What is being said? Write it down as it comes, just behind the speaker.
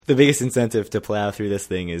the biggest incentive to plow through this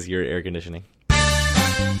thing is your air conditioning.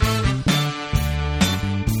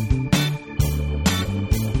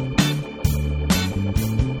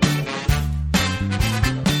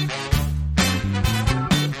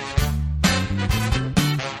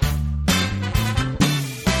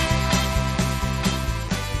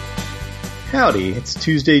 Howdy, it's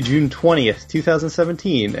Tuesday, June 20th,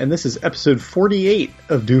 2017, and this is episode 48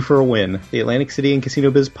 of Due for a Win, the Atlantic City and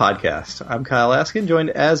Casino Biz podcast. I'm Kyle Askin,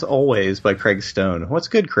 joined as always by Craig Stone. What's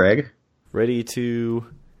good, Craig? Ready to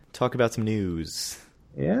talk about some news.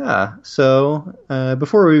 Yeah, so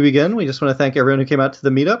before we begin, we just want to thank everyone who came out to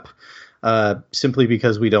the meetup, simply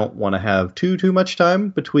because we don't want to have too much time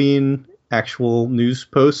between actual news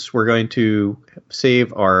posts. We're going to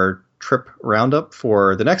save our trip roundup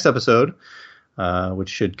for the next episode, which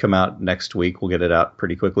should come out next week. We'll get it out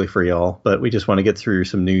pretty quickly for y'all, but we just want to get through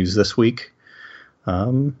some news this week.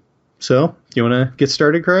 So, you want to get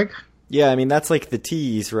started, Craig? Yeah, I mean, that's like the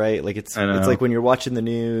tease, right? Like it's like when you're watching the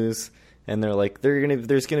news and they're like,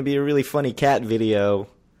 there's gonna be a really funny cat video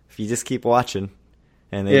if you just keep watching,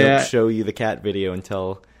 and they don't show you the cat video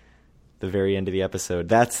until the very end of the episode.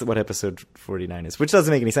 That's what episode 49 is, which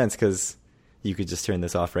doesn't make any sense because you could just turn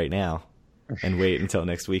this off right now and wait until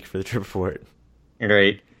next week for the trip report.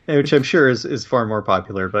 Right, which I'm sure is far more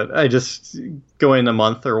popular, but I just going a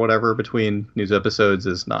month or whatever between news episodes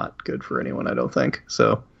is not good for anyone, I don't think.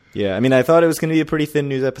 So yeah, I mean, I thought it was going to be a pretty thin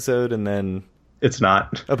news episode, and then it's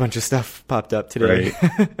not. A bunch of stuff popped up today.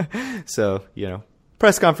 Right. So,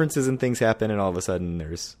 press conferences and things happen, and all of a sudden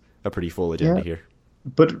there's a pretty full agenda here.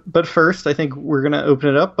 But first, I think we're going to open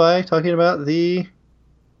it up by talking about the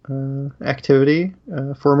activity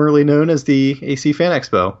formerly known as the AC Fan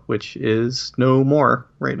Expo, which is no more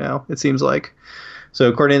right now, it seems like. So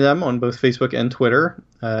according to them, on both Facebook and Twitter,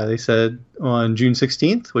 they said on June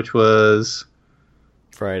 16th, which was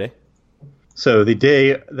Friday, so the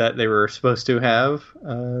day that they were supposed to have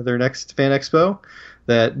their next Fan Expo,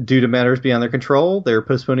 that due to matters beyond their control, they're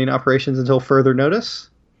postponing operations until further notice.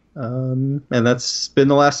 And that's been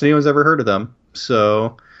the last anyone's ever heard of them.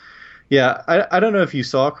 So yeah, I don't know if you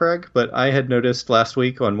saw, Craig, but I had noticed last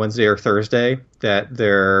week on Wednesday or Thursday that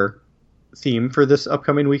their theme for this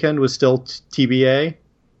upcoming weekend was still TBA.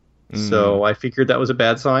 So I figured that was a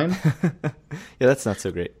bad sign. Yeah, that's not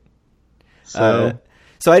so great. So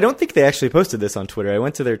I don't think they actually posted this on Twitter. I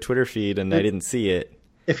went to their Twitter feed and I didn't see it.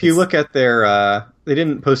 If you look at their, they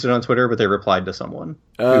didn't post it on Twitter, but they replied to someone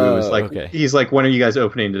who was like, okay. He's like, when are you guys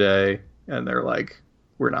opening today? And they're like,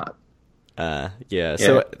 we're not. Yeah.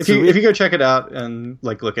 So if you go check it out and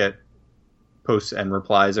like look at posts and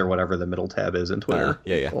replies or whatever the middle tab is in Twitter,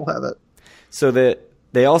 we'll have it. So that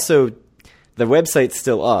they also, the website's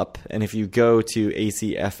still up, and if you go to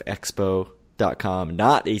acfexpo.com,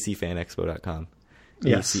 not acfanexpo.com,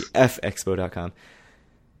 acfexpo.com,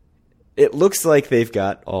 it looks like they've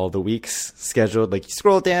got all the weeks scheduled. Like you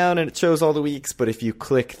scroll down and it shows all the weeks, but if you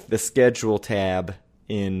click the schedule tab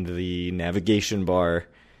in the navigation bar,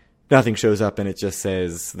 nothing shows up, and it just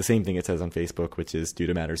says the same thing it says on Facebook, which is due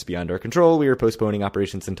to matters beyond our control, we are postponing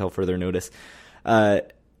operations until further notice.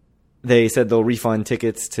 They said they'll refund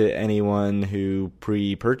tickets to anyone who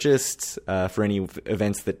pre-purchased for any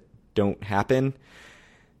events that don't happen.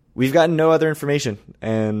 We've gotten no other information,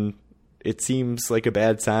 and it seems like a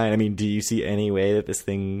bad sign. I mean, do you see any way that this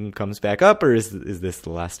thing comes back up, or is this the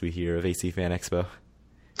last we hear of AC Fan Expo?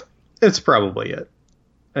 It's probably it.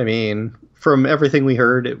 I mean, from everything we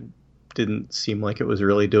heard, it didn't seem like it was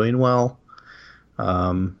really doing well.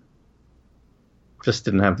 Just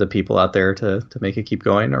didn't have the people out there to make it keep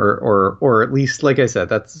going, or at least, like I said,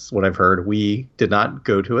 that's what I've heard. We did not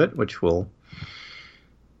go to it, which we'll,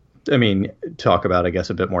 talk about, I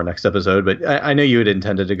guess, a bit more next episode. But I know you had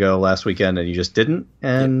intended to go last weekend and you just didn't,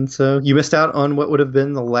 and so you missed out on what would have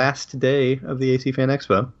been the last day of the AC Fan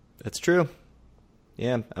Expo. That's true.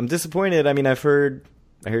 Yeah, I'm disappointed. I mean, I heard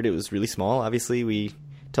it was really small. Obviously, we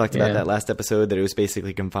talked about that last episode, that it was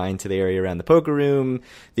basically confined to the area around the poker room.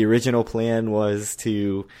 The original plan was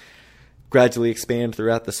to gradually expand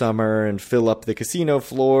throughout the summer and fill up the casino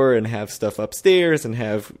floor and have stuff upstairs and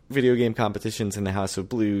have video game competitions in the House of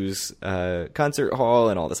Blues concert hall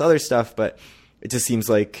and all this other stuff. But it just seems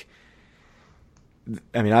like,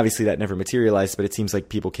 I mean, obviously that never materialized, but it seems like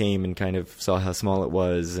people came and kind of saw how small it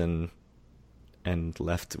was and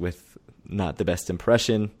left with not the best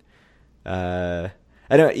impression.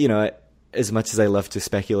 I don't, as much as I love to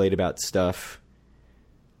speculate about stuff,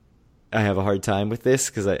 I have a hard time with this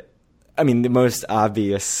because I mean, the most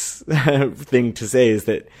obvious thing to say is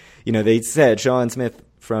that, they said, Sean Smith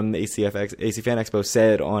from the AC Fan Expo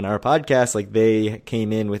said on our podcast, like they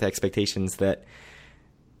came in with expectations that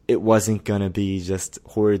it wasn't going to be just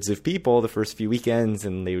hordes of people the first few weekends,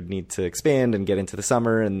 and they would need to expand and get into the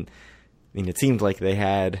summer. And I mean, it seemed like they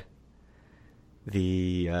had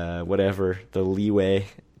the the leeway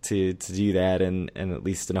to do that, and at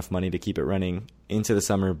least enough money to keep it running into the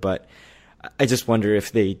summer. But I just wonder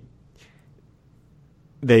if they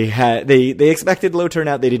expected low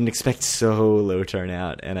turnout. They didn't expect so low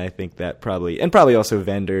turnout, and I think that probably also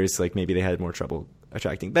vendors, like maybe they had more trouble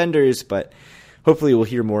attracting vendors, but hopefully we'll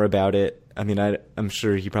hear more about it. I mean, I'm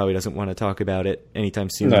sure he probably doesn't want to talk about it anytime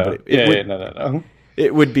soon. No, but no.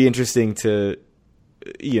 It would be interesting to,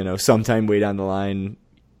 sometime way down the line,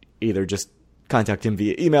 either just contact him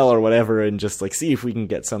via email or whatever, and just like see if we can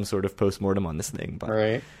get some sort of postmortem on this thing. But,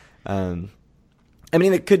 right. I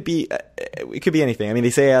mean, it could be anything. I mean,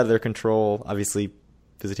 they say out of their control. Obviously,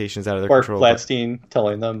 visitation is out of their control. Or Gladstein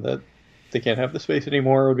telling them that they can't have the space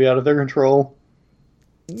anymore would be out of their control.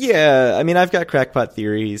 Yeah, I mean, I've got crackpot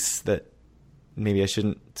theories that maybe I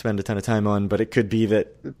shouldn't spend a ton of time on, but it could be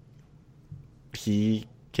that he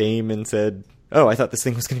came and said, "Oh, I thought this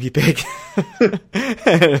thing was going to be big,"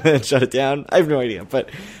 and then shut it down. I have no idea, but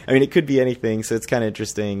I mean, it could be anything. So it's kind of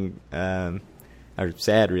interesting. Or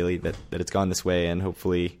sad, really, that it's gone this way, and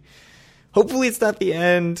hopefully it's not the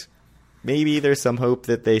end. Maybe there's some hope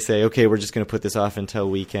that they say, okay, we're just going to put this off until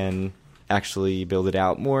we can actually build it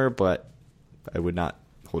out more, but I would not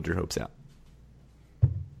hold your hopes out.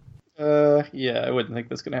 Yeah, I wouldn't think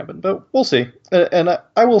that's going to happen, but we'll see. And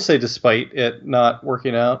I will say, despite it not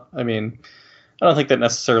working out, I mean, I don't think that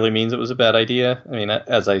necessarily means it was a bad idea. I mean,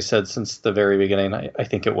 as I said since the very beginning, I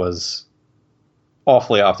think it was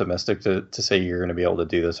awfully optimistic to say you're going to be able to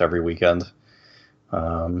do this every weekend,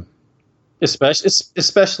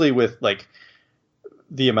 especially with like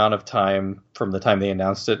the amount of time from the time they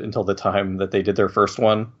announced it until the time that they did their first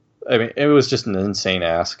one. I mean, it was just an insane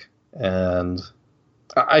ask, and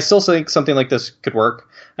I still think something like this could work.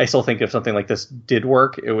 I still think if something like this did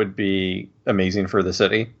work, it would be amazing for the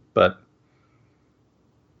city, but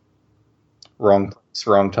wrong place,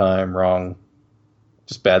 wrong time,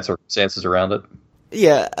 just bad circumstances around it.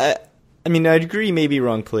 Yeah, I mean, I'd agree, maybe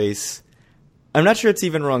wrong place. I'm not sure it's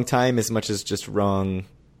even wrong time as much as just wrong,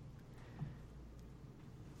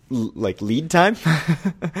 lead time.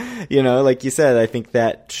 Like you said, I think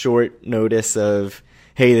that short notice of,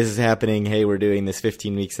 hey, this is happening, hey, we're doing this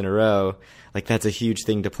 15 weeks in a row, like that's a huge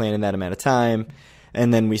thing to plan in that amount of time.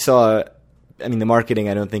 And then we saw, I mean, the marketing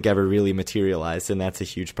I don't think ever really materialized, and that's a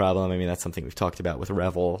huge problem. I mean, that's something we've talked about with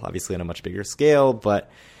Revel, obviously on a much bigger scale, but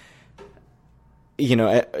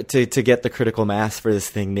to get the critical mass for this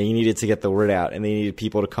thing, they needed to get the word out, and they needed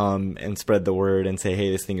people to come and spread the word and say,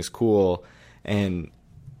 hey, this thing is cool. And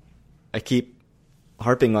I keep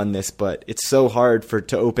harping on this, but it's so hard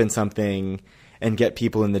to open something and get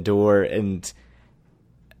people in the door and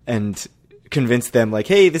convince them like,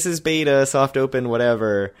 hey, this is beta, soft open,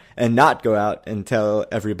 whatever, and not go out and tell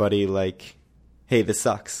everybody like, hey, this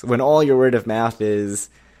sucks. When all your word of mouth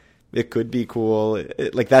is, it could be cool.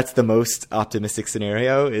 Like that's the most optimistic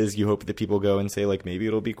scenario, is you hope that people go and say like, maybe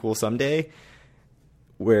it'll be cool someday.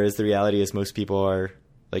 Whereas the reality is most people are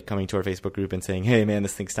like coming to our Facebook group and saying, hey man,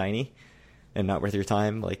 this thing's tiny and not worth your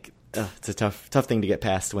time. Like, it's a tough thing to get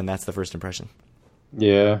past when that's the first impression.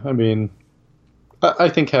 Yeah. I mean, I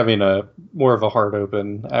think having a more of a hard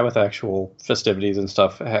open with actual festivities and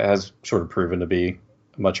stuff has sort of proven to be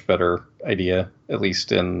a much better idea, at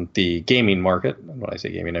least in the gaming market. And when I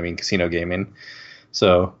say gaming, I mean casino gaming.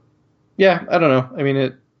 So, yeah, I don't know. I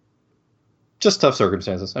mean, just tough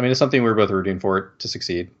circumstances. I mean, it's something we're both rooting for it to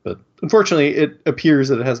succeed, but unfortunately, it appears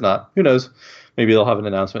that it has not. Who knows? Maybe they'll have an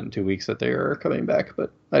announcement in 2 weeks that they are coming back,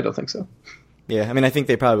 but I don't think so. Yeah, I mean, I think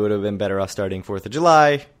they probably would have been better off starting 4th of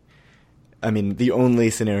July. I mean, the only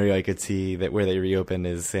scenario I could see that where they reopen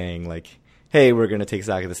is saying like, hey, we're going to take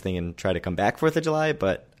stock of this thing and try to come back 4th of July,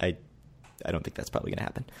 but I don't think that's probably going to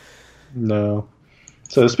happen. No.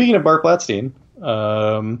 So speaking of Bart Blatstein,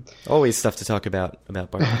 always stuff to talk about Bart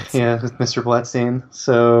Blatstein. Yeah, Mr. Blatstein.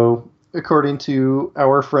 So according to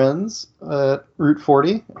our friends at Route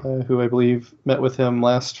 40, who I believe met with him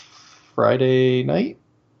last Friday night,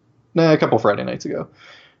 a couple Friday nights ago,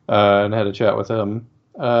 and had a chat with him.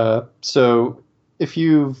 So if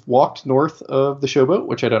you've walked north of the Showboat,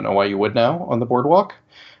 which I don't know why you would now, on the boardwalk,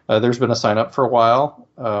 there's been a sign up for a while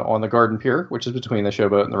on the Garden Pier, which is between the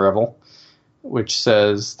Showboat and the Revel, which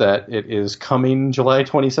says that it is coming July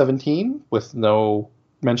 2017, with no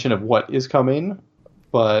mention of what is coming.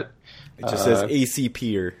 But it just says AC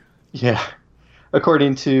Pier. Yeah.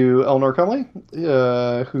 According to Eleanor Cumley,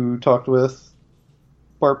 who talked with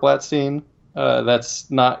Bart Blatstein,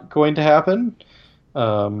 that's not going to happen.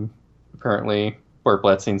 Apparently, Bart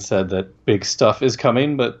Blatstein said that big stuff is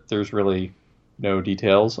coming, but there's really no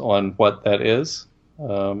details on what that is.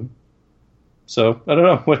 So I don't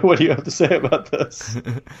know. What do you have to say about this?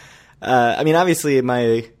 I mean, obviously,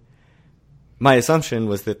 my assumption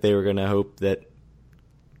was that they were going to hope that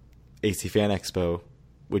AC Fan Expo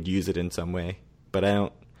would use it in some way, but I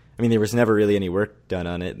don't. I mean, there was never really any work done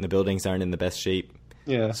on it, and the buildings aren't in the best shape.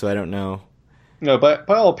 Yeah. So I don't know. No, by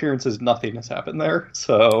all appearances, nothing has happened there.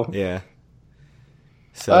 So yeah.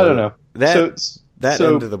 So I don't know. That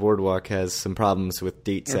end of the boardwalk has some problems with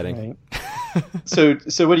date setting. Right.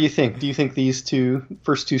 So what do you think? Do you think these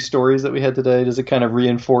first two stories that we had today, does it kind of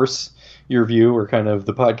reinforce your view or kind of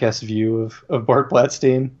the podcast view of Bart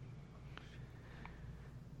Blatstein?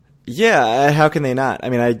 Yeah, how can they not? I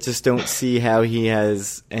mean, I just don't see how he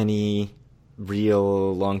has any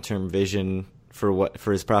real long-term vision for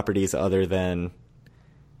his properties other than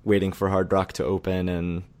waiting for Hard Rock to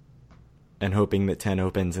open and hoping that 10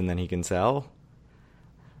 opens and then he can sell.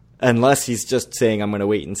 Unless he's just saying, I'm going to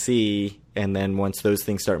wait and see, and then once those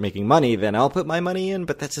things start making money, then I'll put my money in.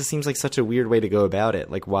 But that just seems like such a weird way to go about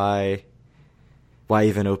it. Like, why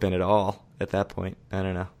even open at all at that point? I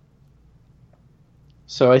don't know.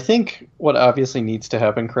 So I think what obviously needs to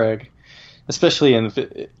happen, Craig, especially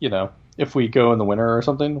if we go in the winter or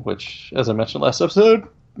something, which, as I mentioned last episode,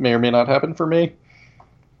 may or may not happen for me,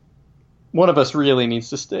 one of us really needs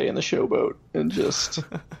to stay in the showboat and just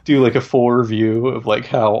do like a full review of like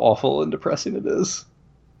how awful and depressing it is.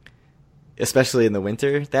 Especially in the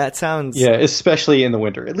winter? That sounds... Yeah, especially in the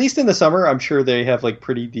winter. At least in the summer, I'm sure they have like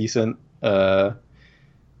pretty decent like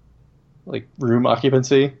room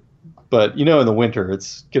occupancy. But in the winter,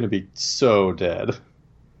 it's going to be so dead.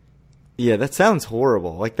 Yeah, that sounds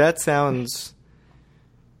horrible. Like, that sounds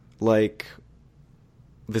like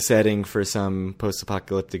the setting for some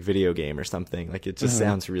post-apocalyptic video game or something. Like, it just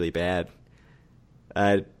sounds really bad.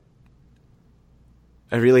 I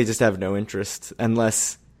really just have no interest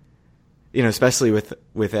unless, especially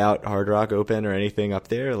without Hard Rock open or anything up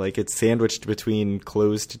there. Like, it's sandwiched between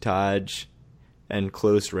closed Taj and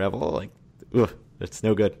closed Revel. Like, ugh, it's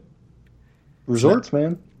no good. Resorts,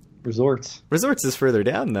 man. Resorts. Resorts is further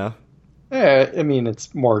down, though. Yeah, I mean, it's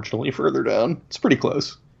marginally further down. It's pretty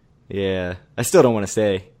close. Yeah. I still don't want to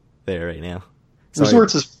stay there right now. Sorry.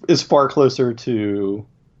 Resorts is far closer to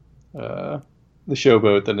the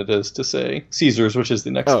Showboat than it is to, say, Caesars, which is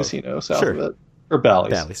the next casino south of it. Or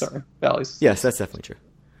Bally's. Sorry. Bally's. Yes, that's definitely true.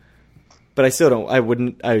 But I still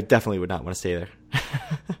don't... I definitely would not want to stay there.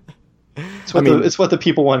 It's what the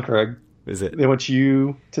people want, Craig. Is it? They want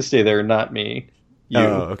you to stay there, not me. You.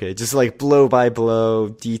 Oh, okay. Just like blow by blow,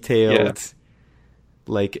 detailed,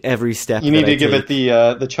 like every step. You need to give it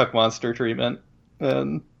the Chuck Monster treatment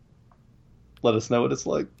and let us know what it's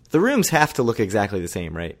like. The rooms have to look exactly the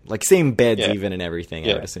same, right? Like same beds even and everything,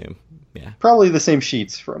 I would assume. Yeah. Probably the same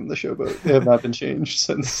sheets from the Showboat. They have not been changed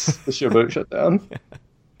since the Showboat shut down.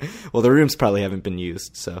 Well, the rooms probably haven't been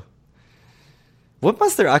used, so. What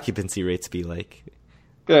must their occupancy rates be like?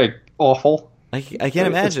 Awful. I can't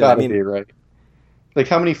imagine. It's gotta be, right? Like,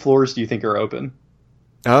 how many floors do you think are open?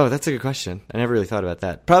 Oh, that's a good question. I never really thought about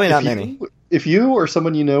that. Probably not many. If you or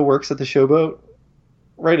someone you know works at the Showboat,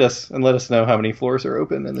 write us and let us know how many floors are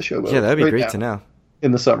open in the Showboat. Yeah, that'd be great to know.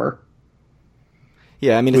 In the summer.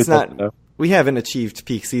 Yeah, I mean, it's not... We haven't achieved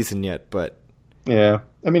peak season yet, but... Yeah.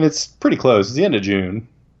 I mean, it's pretty close. It's the end of June.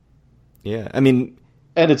 Yeah, I mean...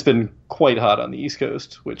 And it's been quite hot on the East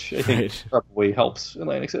Coast, which I think probably helps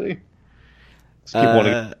Atlantic City. People want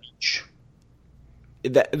to go to the beach.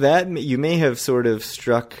 That you may have sort of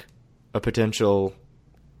struck a potential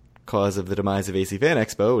cause of the demise of AC Fan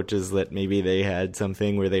Expo, which is that maybe they had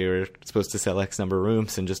something where they were supposed to sell X number of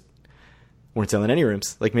rooms and just weren't selling any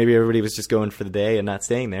rooms. Like maybe everybody was just going for the day and not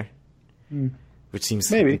staying there, which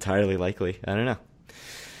seems entirely likely. I don't know.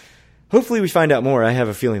 Hopefully we find out more. I have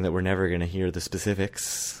a feeling that we're never going to hear the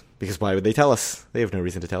specifics because why would they tell us? They have no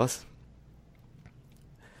reason to tell us.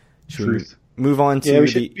 Truth. Move on to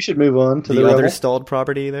we should move on to the the other stalled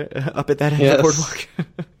property there, up at that end of the boardwalk.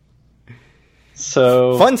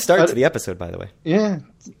 So fun start to the episode, by the way. Yeah,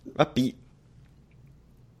 upbeat.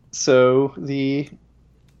 So the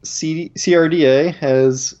CRDA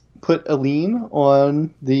has put a lien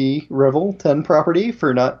on the Revel 10 property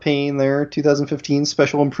for not paying their 2015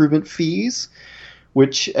 special improvement fees,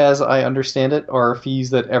 which, as I understand it, are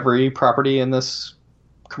fees that every property in this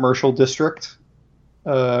commercial district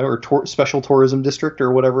or special tourism district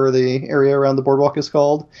or whatever the area around the boardwalk is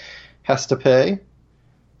called has to pay.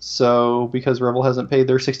 So because Revel hasn't paid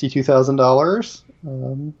their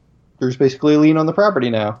 $62,000, there's basically a lien on the property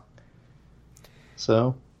now.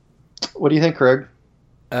 So what do you think, Craig?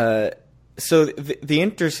 So the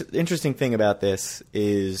interesting thing about this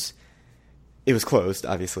is it was closed,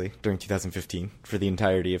 obviously, during 2015 for the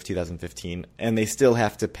entirety of 2015, and they still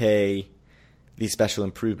have to pay these special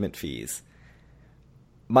improvement fees.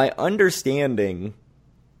 My understanding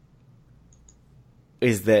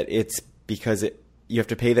is that it's because you have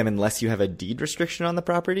to pay them unless you have a deed restriction on the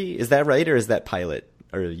property. Is that right, or is that pilot?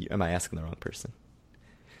 Or am I asking the wrong person?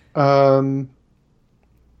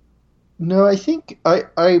 No, I think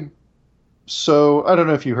so I don't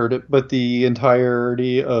know if you heard it, but the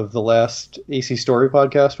entirety of the last AC Story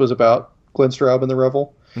podcast was about Glenn Straub and the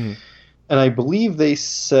Revel. Mm-hmm. And I believe they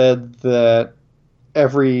said that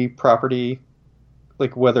every property,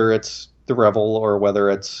 like whether it's the Revel or whether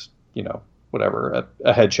it's, whatever,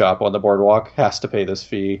 a head shop on the boardwalk, has to pay this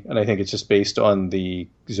fee. And I think it's just based on the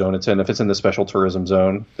zone it's in. If it's in the special tourism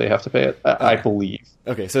zone, they have to pay it, I believe.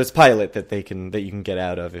 Okay, so it's pilot that you can get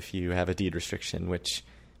out of if you have a deed restriction, which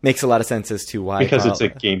makes a lot of sense as to why. Because it's a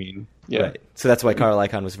gaming. Yeah. Right. So that's why Carl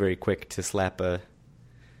Icahn was very quick to slap a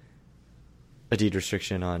deed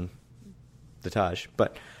restriction on the Taj.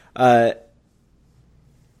 But, I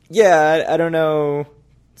don't know.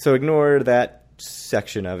 So ignore that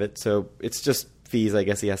section of it. So it's just fees, I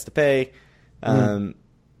guess, he has to pay. I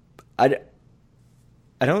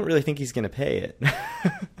don't really think he's going to pay it.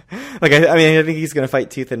 I think he's going to fight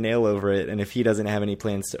tooth and nail over it. And if he doesn't have any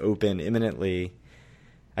plans to open imminently,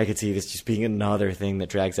 I could see this just being another thing that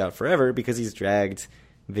drags out forever, because he's dragged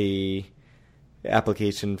the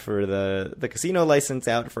application for the casino license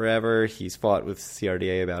out forever. He's fought with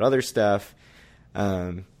CRDA about other stuff.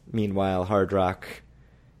 Meanwhile, Hard Rock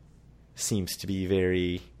seems to be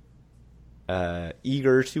very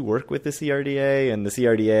eager to work with the CRDA, and the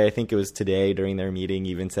CRDA, I think it was today during their meeting,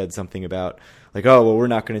 even said something about we're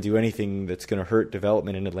not going to do anything that's going to hurt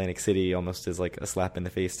development in Atlantic City, almost as like a slap in the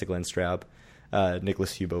face to Glenn Straub.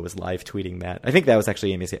 Nicholas Hubo was live tweeting that. I think that was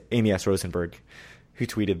actually Amy S. Rosenberg who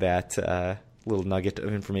tweeted that little nugget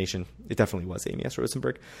of information. It definitely was Amy S.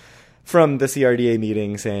 Rosenberg from the CRDA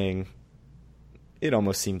meeting, saying it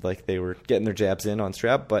almost seemed like they were getting their jabs in on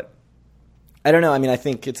Straub, but I don't know. I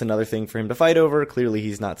think it's another thing for him to fight over. Clearly,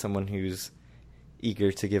 he's not someone who's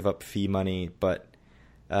eager to give up fee money, but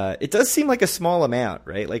it does seem like a small amount,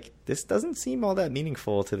 right? Like, this doesn't seem all that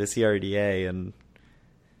meaningful to the CRDA, and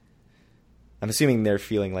I'm assuming they're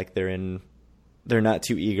feeling like they're not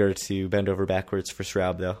too eager to bend over backwards for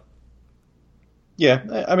Straub, though. Yeah,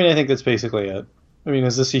 I think that's basically it.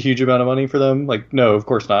 Is this a huge amount of money for them? No, of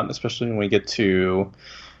course not, especially when we get to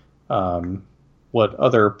what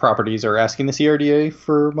other properties are asking the CRDA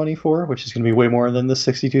for money for, which is going to be way more than the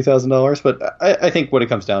 $62,000. But I think what it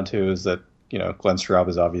comes down to is that, Glenn Straub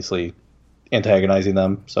is obviously antagonizing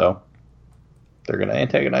them, so they're going to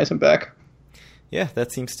antagonize him back. Yeah,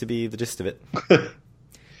 that seems to be the gist of it.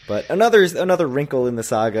 But another wrinkle in the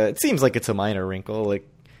saga, it seems like it's a minor wrinkle. Like,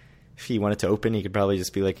 if he wanted to open, he could probably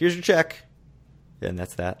just be like, here's your check. And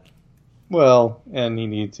that's that. Well, and he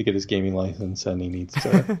needs to get his gaming license, and he needs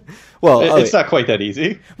to... well, it's not quite that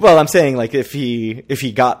easy. Well, I'm saying, if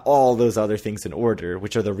he got all those other things in order,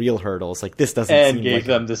 which are the real hurdles, this doesn't seem like... And gave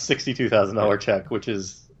them the $62,000 check, which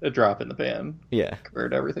is a drop in the pan. Yeah.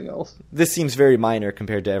 Compared to everything else. This seems very minor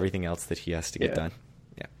compared to everything else that he has to get done.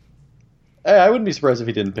 Yeah. I wouldn't be surprised if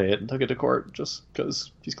he didn't pay it and took it to court, just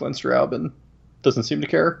because he's Glenn Straub and doesn't seem to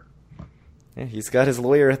care. Yeah, he's got his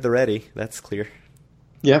lawyer at the ready. That's clear.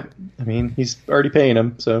 Yeah, he's already paying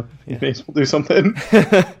him, so he may as well do something.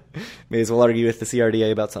 May as well argue with the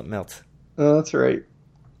CRDA about something else. That's right.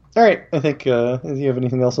 All right, I think, do you have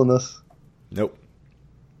anything else on this? Nope.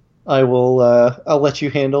 I'll let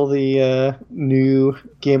you handle the new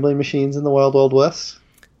gambling machines in the Wild Wild West.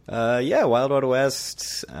 Wild Wild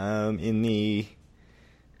West, in the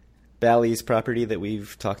Bally's property that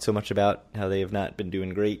we've talked so much about, how they have not been doing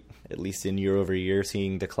great, at least in year over year,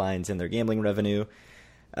 seeing declines in their gambling revenue.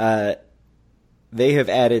 They have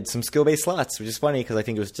added some skill-based slots, which is funny because I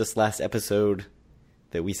think it was just last episode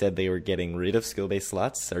that we said they were getting rid of skill-based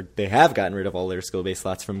slots, or they have gotten rid of all their skill-based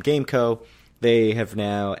slots from Gameco. They have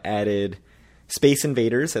now added Space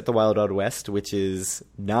Invaders at the Wild Wild West, which is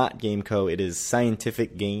not Gameco, it is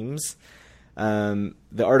Scientific Games. The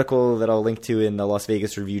article that I'll link to in the Las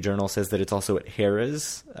Vegas Review-Journal says that it's also at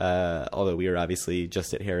Harrah's, although we were obviously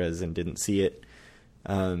just at Harrah's and didn't see it.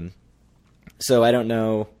 So I don't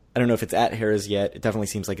know if it's at Harrah's yet. It definitely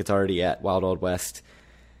seems like it's already at Wild Wild West.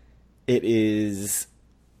 It is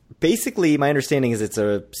basically, my understanding is it's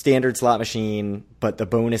a standard slot machine, but the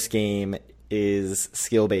bonus game is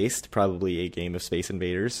skill-based, probably a game of Space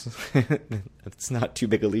Invaders. It's not too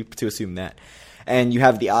big a leap to assume that. And you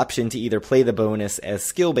have the option to either play the bonus as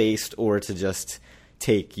skill-based or to just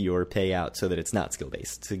take your payout so that it's not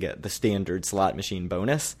skill-based to get the standard slot machine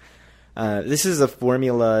bonus. This is a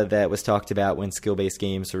formula that was talked about when skill-based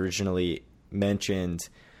games were originally mentioned.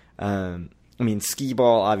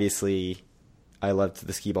 Skee-Ball, obviously, I loved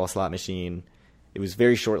the Skee-Ball slot machine. It was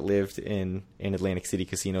very short-lived in Atlantic City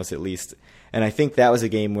casinos, at least. And I think that was a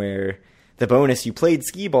game where the bonus, you played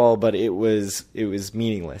Skee-Ball, but it was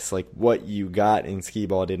meaningless. Like, what you got in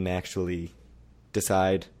Skee-Ball didn't actually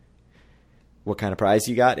decide what kind of prize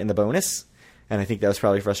you got in the bonus. And I think that was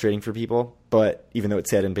probably frustrating for people. But even though it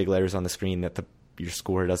said in big letters on the screen that your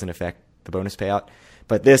score doesn't affect the bonus payout,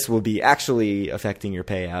 but this will be actually affecting your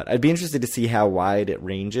payout. I'd be interested to see how wide it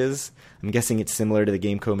ranges. I'm guessing it's similar to the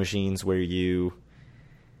Gameco machines where you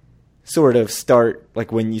sort of start,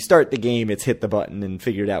 like when you start the game, it's hit the button and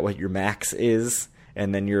figured out what your max is,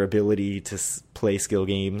 and then your ability to play skill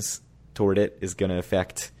games toward it is going to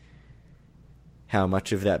affect how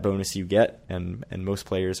much of that bonus you get, and most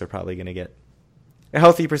players are probably going to get a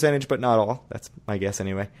healthy percentage, but not all. That's my guess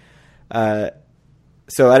anyway.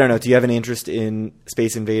 So I don't know. Do you have an interest in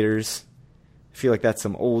Space Invaders? I feel like that's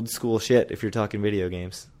some old school shit if you're talking video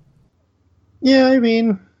games. Yeah, I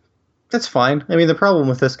mean, that's fine. I mean, the problem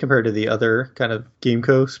with this compared to the other kind of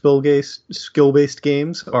Gameco skill-based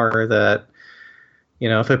games are that, you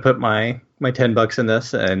know, if I put my $10 in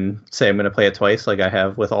this and say I'm going to play it twice like I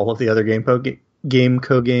have with all of the other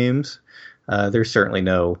Gameco games, there's certainly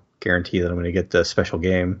no guarantee that I'm going to get the special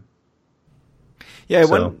game. Yeah,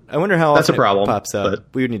 I wonder how that's often a problem, it pops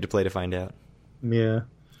up. We would need to play to find out. Yeah.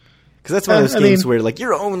 Because that's one of those games where, like,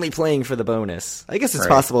 you're only playing for the bonus. I guess it's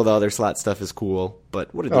possible the other slot stuff is cool,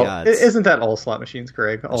 but what are the odds? Isn't that all slot machines,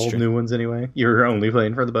 Craig? All new ones anyway? You're only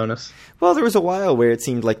playing for the bonus? Well, there was a while where it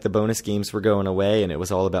seemed like the bonus games were going away and it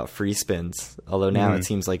was all about free spins. Although now it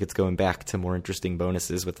seems like it's going back to more interesting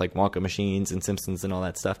bonuses with, like, Wonka machines and Simpsons and all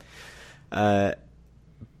that stuff.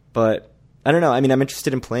 But I don't know. I mean, I'm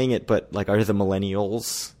interested in playing it, but, like, are the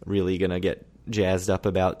millennials really going to get jazzed up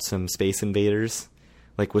about some Space Invaders?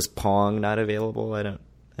 Like, was Pong not available? I don't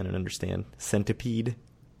understand. Centipede?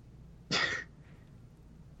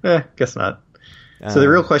 Guess not. So the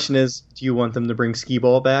real question is, do you want them to bring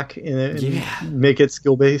Skee-Ball back and make it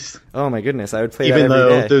skill-based? Oh my goodness, I would play that every day. Even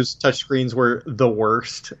though those touchscreens were the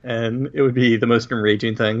worst, and it would be the most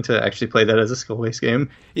enraging thing to actually play that as a skill-based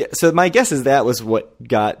game. Yeah, so my guess is that was what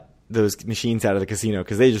got those machines out of the casino,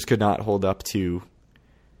 because they just could not hold up to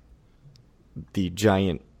the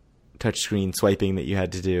giant touchscreen swiping that you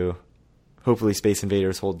had to do. Hopefully Space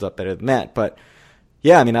Invaders holds up better than that. But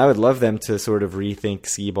yeah, I mean, I would love them to sort of rethink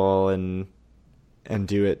Skee-Ball and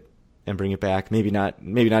do it and bring it back. Maybe not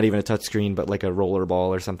even a touchscreen, but like a roller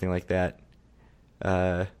ball or something like that.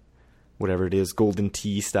 Whatever it is, Golden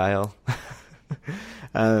Tee style.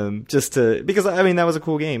 Because I mean, that was a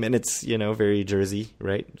cool game, and it's, you know, very Jersey,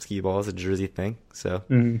 right? Skee-Ball is a Jersey thing, so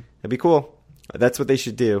that'd be cool. That's what they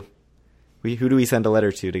should do. Who do we send a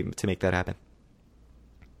letter to make that happen?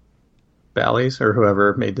 Bally's or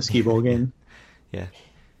whoever made the Skee-Ball game. Yeah.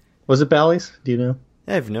 Was it Bally's? Do you know?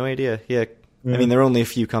 I have no idea. Yeah. I mean, there are only a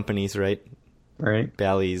few companies, right? Right.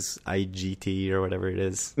 Bally's, IGT, or whatever it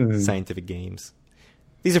is, Scientific Games.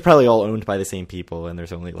 These are probably all owned by the same people, and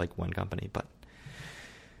there's only like one company, but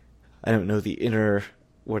I don't know the inner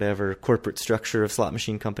whatever corporate structure of slot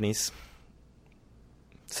machine companies.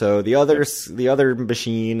 So the other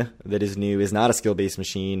machine that is new is not a skill-based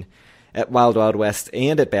machine at Wild Wild West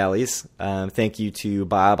and at Bally's. Thank you to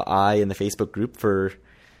Bob I in the Facebook group for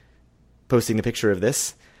posting the picture of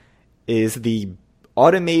this. Is the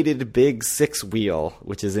automated Big Six wheel,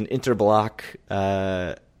 which is an Interblock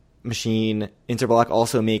machine. Interblock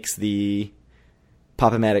also makes the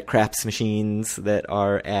Pop-O-Matic craps machines that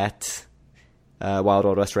are at Wild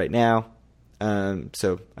Wild West right now.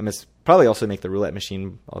 So I must probably also make the roulette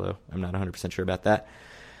machine, although I'm not 100% sure about that.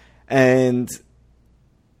 And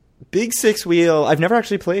Big Six wheel, I've never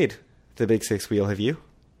actually played the Big Six wheel. Have you?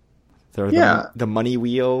 The money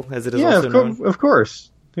wheel, as it is also known. Yeah, of course.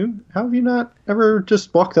 Dude, how have you not ever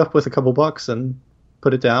just walked up with a couple bucks and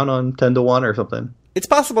put it down on 10-1 or something? It's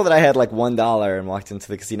possible that I had like $1 and walked into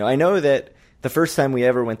the casino. I know that the first time we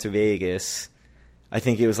ever went to Vegas, I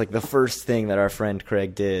think it was like the first thing that our friend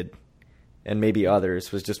Craig did, and maybe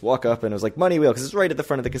others, was just walk up and it was like money wheel, because it's right at the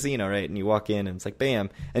front of the casino, right? And you walk in and it's like bam.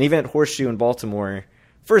 And even at Horseshoe in Baltimore,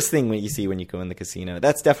 first thing you see when you go in the casino,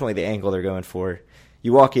 that's definitely the angle they're going for.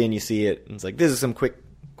 You walk in, you see it, and it's like, this is some quick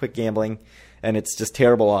gambling, and it's just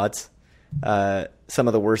terrible odds. Some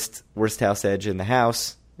of the worst house edge in the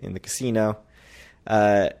house, in the casino.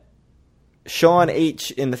 Sean H.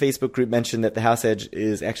 in the Facebook group mentioned that the house edge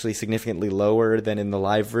is actually significantly lower than in the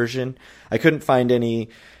live version. I couldn't find any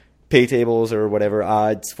pay tables or whatever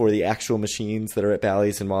odds for the actual machines that are at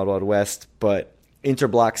Bally's and Wild Wild West, but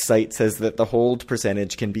Interblock's site says that the hold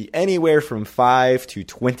percentage can be anywhere from 5 to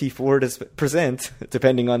 24%,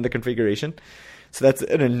 depending on the configuration. So that's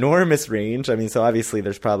an enormous range. I mean, so obviously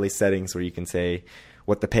there's probably settings where you can say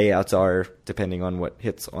what the payouts are depending on what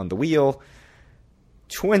hits on the wheel.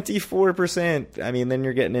 24%. I mean, then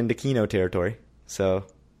you're getting into Keno territory. So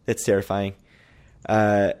it's terrifying.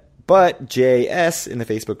 But JS in the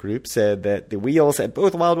Facebook group said that the wheels at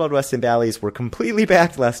both Wild Wild West and Bally's were completely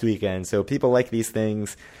packed last weekend. So people like these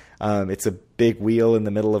things. It's a big wheel in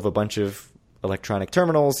the middle of a bunch of electronic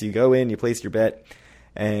terminals. You go in, you place your bet,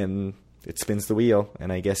 and it spins the wheel.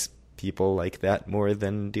 And I guess people like that more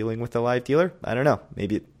than dealing with a live dealer. I don't know.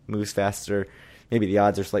 Maybe it moves faster. Maybe the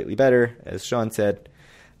odds are slightly better, as Sean said.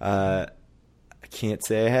 I can't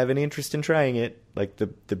say I have any interest in trying it. Like,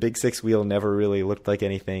 the Big Six wheel never really looked like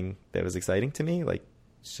anything that was exciting to me. Like,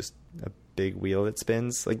 it's just a big wheel that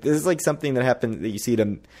spins. Like, this is like something that happens that you see at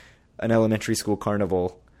an elementary school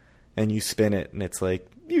carnival, and you spin it, and it's like,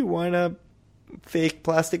 you want a fake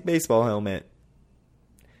plastic baseball helmet.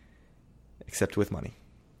 Except with money.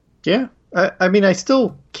 Yeah. I mean, I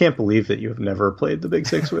still can't believe that you have never played the Big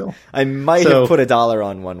Six wheel. I might have put $1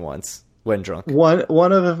 on one once when drunk.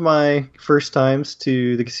 One of my first times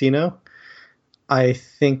to the casino, I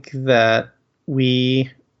think that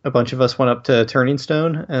a bunch of us went up to Turning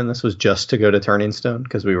Stone, and this was just to go to Turning Stone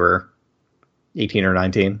because we were 18 or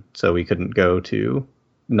 19, so we couldn't go to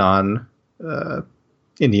non-Indian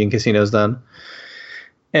casinos then.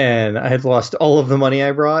 And I had lost all of the money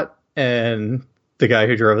I brought, and the guy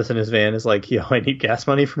who drove us in his van is like, yo, I need gas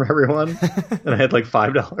money from everyone. And I had like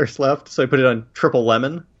 $5 left, so I put it on triple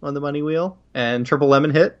lemon on the money wheel, and triple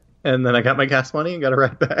lemon hit. And then I got my gas money and got a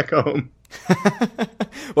ride back home.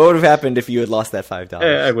 What would have happened if you had lost that $5?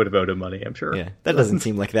 I would have owed him money, I'm sure. Yeah, that doesn't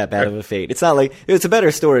seem like that bad of a fate. It's not like it's a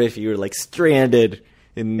better story if you were like stranded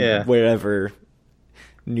in wherever,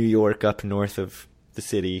 New York, up north of the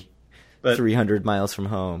city, 300 miles from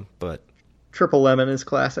home. But triple lemon is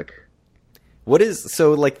classic.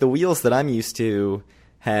 Like the wheels that I'm used to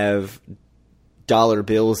have dollar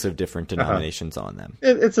bills of different denominations on them.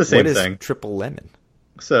 It's the same thing. What is triple lemon?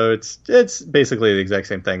 So it's basically the exact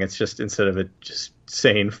same thing. It's just instead of it just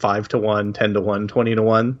saying 5 to 1, 10 to 1, 20 to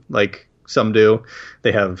 1, like some do,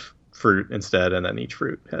 they have fruit instead, and then each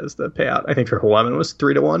fruit has the payout. I think triple lemon was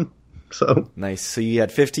 3 to 1. So nice. So you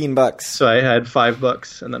had $15. So I had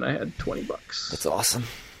 $5, and then I had $20. That's awesome.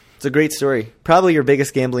 It's a great story. Probably your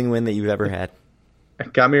biggest gambling win that you've ever had.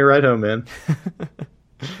 It got me a ride home, man.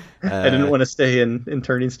 I didn't want to stay in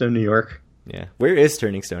Turning Stone, New York. Yeah. Where is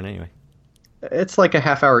Turning Stone anyway? It's like a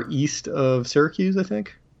half hour east of Syracuse, I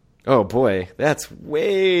think. Oh boy, that's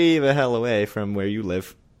way the hell away from where you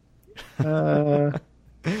live. I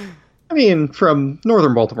mean, from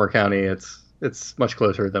northern Baltimore County, it's much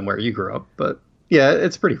closer than where you grew up, but yeah,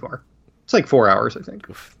 it's pretty far. It's like 4 hours, I think.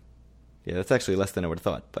 Oof. Yeah, that's actually less than I would have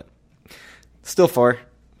thought, but still far.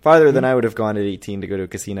 Farther than I would have gone at 18 to go to a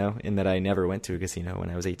casino, in that I never went to a casino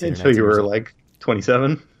when I was 18 Until you were like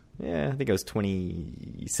 27? Yeah, I think I was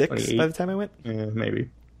 26 by the time I went. Yeah, maybe.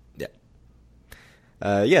 Yeah.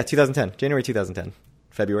 2010. January 2010.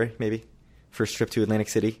 February, maybe. First trip to Atlantic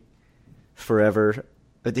City. Forever.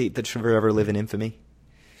 A date that should forever live in infamy.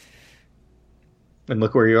 And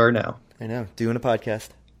look where you are now. I know. Doing a podcast.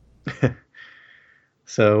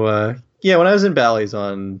 So, yeah, when I was in Bally's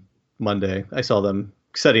on Monday, I saw them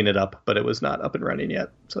setting it up, but it was not up and running yet.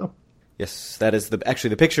 So, yes, that is actually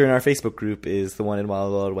the picture in our Facebook group is the one in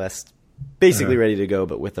Wild Wild West, basically ready to go,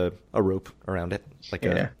 but with a rope around it, like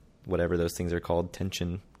a whatever those things are called,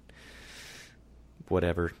 tension,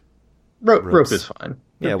 whatever. Rope is fine.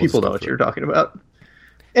 Yeah, people know what you're talking about.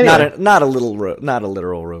 Anyway. Not a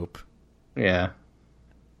literal rope. Yeah,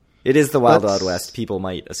 it is the Wild Wild West. People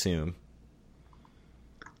might assume.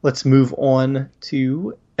 Let's move on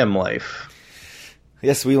to M Life.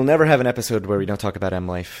 Yes, we will never have an episode where we don't talk about M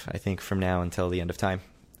Life, I think, from now until the end of time.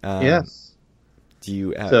 Yes. Do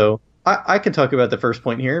you have... So, I can talk about the first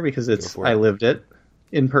point here because I lived it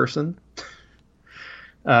in person.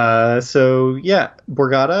 So, yeah,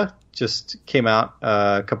 Borgata just came out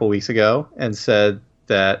a couple weeks ago and said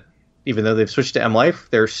that even though they've switched to M Life,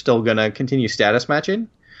 they're still going to continue status matching.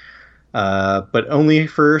 But only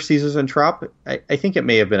for Caesars and Trop. I think it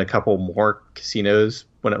may have been a couple more casinos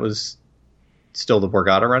when it was still the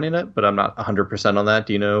Borgata running it, but I'm not 100% on that.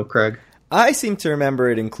 Do you know, Craig? I seem to remember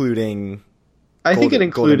it including... I think it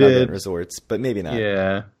included... Golden Nugget resorts, but maybe not.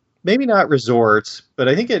 Yeah. Maybe not resorts, but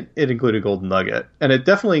I think it included Golden Nugget. And it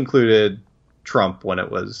definitely included Trump when it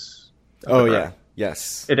was... Oh, yeah.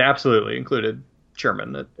 Yes. It absolutely included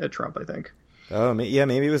chairman at Trump, I think. Oh, yeah,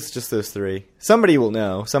 maybe it was just those three. Somebody will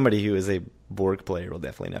know. Somebody who is a Borg player will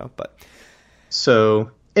definitely know. But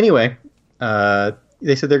so anyway,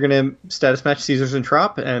 they said they're going to status match Caesars and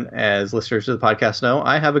Trop, and as listeners to the podcast know,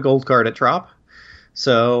 I have a gold card at Trop.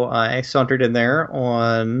 So I sauntered in there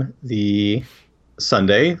on the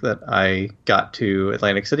Sunday that I got to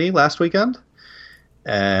Atlantic City last weekend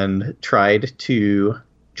and tried to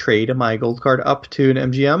trade my gold card up to an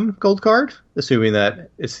MGM gold card, assuming that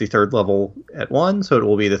it's the third level at one, so it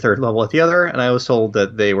will be the third level at the other, and I was told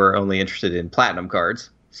that they were only interested in platinum cards,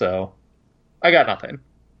 so I got nothing.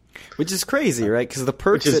 Which is crazy, right? Because the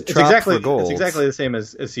perks at Trop for gold... It's exactly the same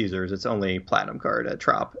as Caesars. It's only platinum card at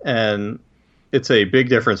Trop, and it's a big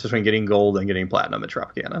difference between getting gold and getting platinum at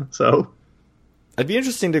Tropicana, so... It'd be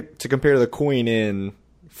interesting to compare the coin in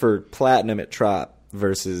for platinum at Trop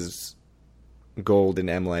versus gold in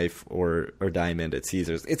M Life or diamond at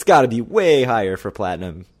Caesars. It's got to be way higher for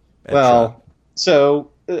platinum at Trop.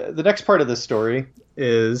 So the next part of this story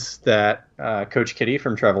is that Coach Kitty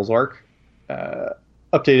from Travels Arc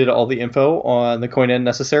updated all the info on the coin in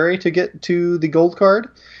necessary to get to the gold card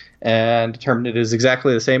and determined it is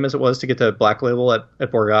exactly the same as it was to get to Black Label at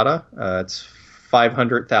Borgata. It's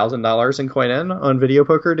 $500,000 in coin in on video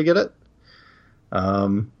poker to get it,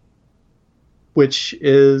 which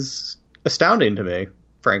is astounding to me,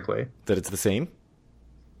 frankly. That it's the same?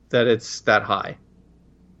 That it's that high.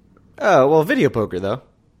 Oh, well, video poker, though.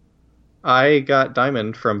 I got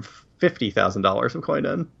diamond from $50,000 of coin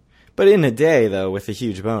in. But in a day, though, with a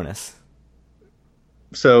huge bonus.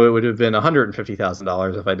 So it would have been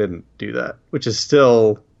 $150,000 if I didn't do that, which is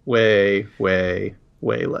still way, way,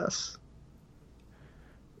 way less.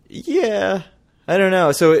 Yeah. I don't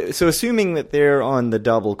know. So assuming that they're on the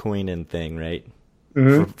double coin in thing, right?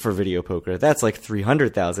 Mm-hmm. For video poker, that's like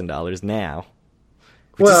 $300,000 now,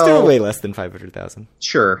 which is still way less than $500,000.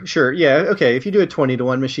 Sure, yeah, okay. If you do a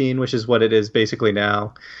 20-to-1 machine, which is what it is basically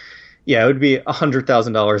now, yeah, it would be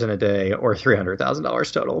 $100,000 in a day or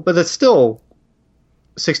 $300,000 total. But that's still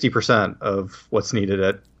 60% of what's needed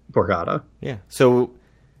at Borgata. Yeah, so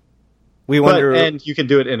we wonder, and you can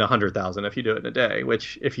do it in 100,000 if you do it in a day.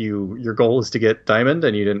 Which, if your goal is to get diamond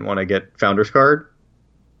and you didn't want to get Founder's Card,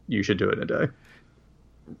 you should do it in a day.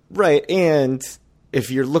 Right, and if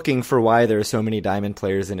you're looking for why there are so many diamond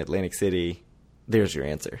players in Atlantic City, there's your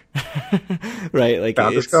answer. Right? Like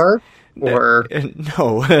Founder's Card? Or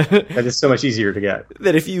no. That is so much easier to get.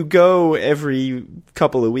 That if you go every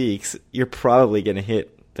couple of weeks, you're probably going to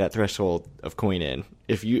hit that threshold of coin in.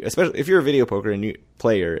 Especially if you're a video poker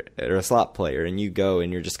player or a slot player and you go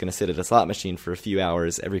and you're just going to sit at a slot machine for a few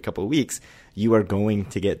hours every couple of weeks, you are going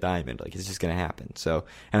to get diamond. Like, it's just going to happen. So,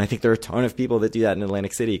 and I think there are a ton of people that do that in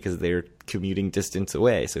Atlantic City because they're commuting distance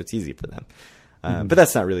away, so it's easy for them. But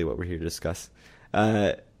that's not really what we're here to discuss.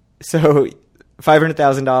 So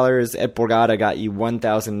 $500,000 at Borgata got you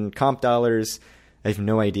 1,000 comp dollars. I have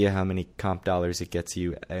no idea how many comp dollars it gets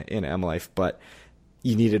you in M Life, but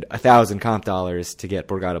you needed 1,000 comp dollars to get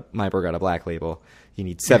my Borgata Black Label. You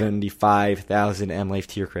need 75,000 M Life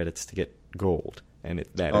tier credits to get gold, and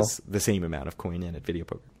that is the same amount of coin in at video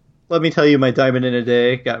poker. Let me tell you, my diamond in a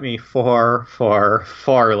day got me far, far,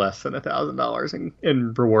 far less than $1,000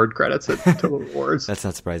 in reward credits at Total Rewards. That's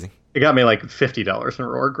not surprising. It got me like $50 in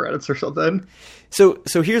reward credits or something. So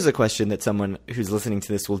here's a question that someone who's listening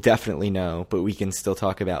to this will definitely know, but we can still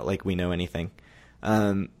talk about like we know anything.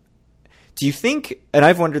 Do you think, and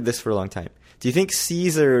I've wondered this for a long time, do you think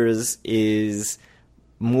Caesars is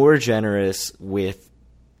more generous with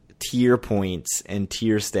tier points and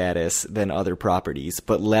tier status than other properties,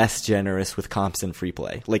 but less generous with comps and free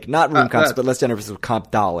play? Like, not room comps, but less generous with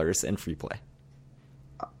comp dollars and free play.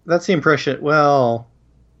 That's the impression. Well,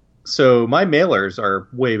 so my mailers are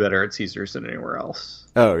way better at Caesars than anywhere else.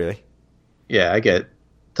 Oh, really? Yeah, I get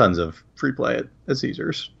tons of free play at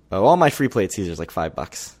Caesars. Oh, all my free play at Caesars is like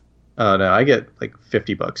 $5. Oh, no, I get like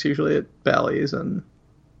 $50 usually at Bally's and,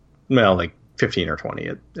 well, like 15 or 20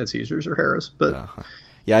 at Caesars or Harrah's. But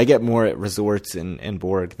yeah, I get more at resorts and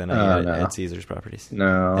Borg than I get at Caesars properties.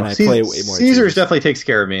 No, and I play way more. Caesars definitely takes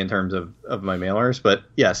care of me in terms of my mailers, but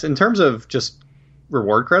yes, in terms of just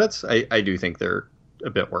reward credits, I do think they're a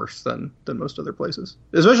bit worse than most other places,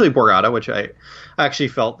 especially Borgata, which I actually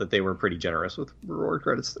felt that they were pretty generous with reward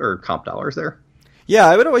credits or comp dollars there. Yeah,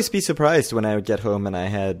 I would always be surprised when I would get home and I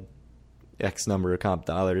had X number of comp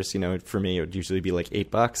dollars. You know, for me, it would usually be like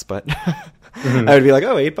 $8, but I would be like,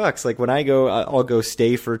 oh, $8. Like when I go, I'll go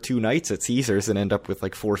stay for 2 nights at Caesars and end up with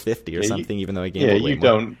like $450 or something, even though I gambled way more. Yeah, you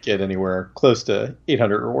don't get anywhere close to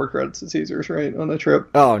 800 reward credits at Caesars, right, on a trip?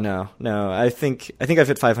 Oh, no. I think I've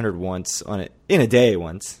hit 500 once on it in a day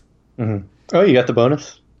once. Mm-hmm. Oh, you got the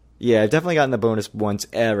bonus? Yeah, I've definitely gotten the bonus once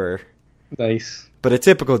ever. Nice. But a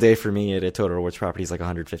typical day for me at a Total Rewards property is like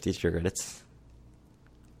 150 tier credits.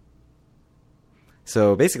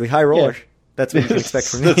 So basically, high roller. Yeah. That's what you can expect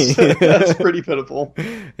from me. That's pretty pitiful.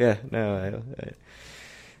 Yeah, no.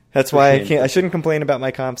 That's why I shouldn't complain about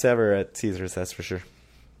my comps ever at Caesars. That's for sure.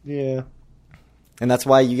 Yeah. And that's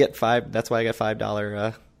why you get That's why I got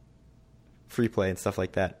 $5 free play and stuff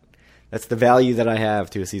like that. That's the value that I have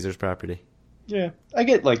to a Caesars property. Yeah, I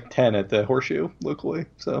get like 10 at the Horseshoe locally,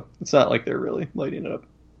 so it's not like they're really lighting it up.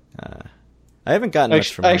 I haven't gotten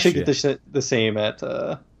much from I actually get the same at.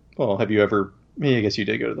 Well, have you ever? I guess you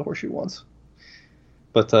did go to the Horseshoe once,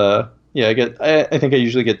 but yeah, I think I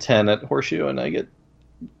usually get 10 at Horseshoe, and I get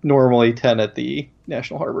normally 10 at the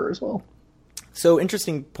National Harbor as well. So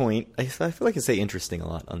interesting point. I feel like I say interesting a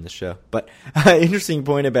lot on this show, but interesting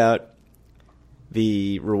point about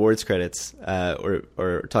the rewards credits,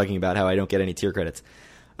 or talking about how I don't get any tier credits.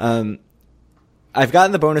 I've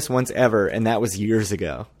gotten the bonus once ever, and that was years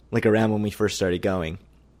ago, like around when we first started going.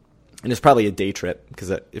 And it's probably a day trip,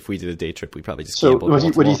 because if we did a day trip, we probably just gambled. So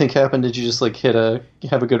what do you think happened? Did you just like have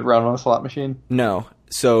a good run on a slot machine? No.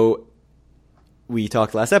 So we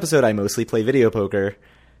talked last episode, I mostly play video poker,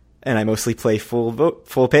 and I mostly play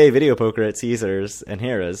full pay video poker at Caesars and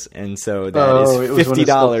Harrah's, and so that is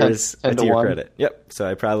 $50 a tier credit. Yep. So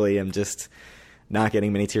I probably am just not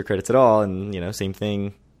getting many tier credits at all, and same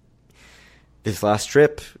thing. This last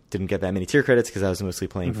trip didn't get that many tier credits because I was mostly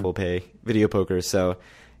playing full pay video poker. So,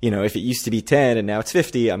 if it used to be 10 and now it's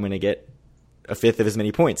 50, I'm going to get a fifth of as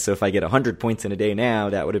many points. So if I get 100 points in a day now,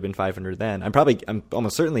 that would have been 500 then. I'm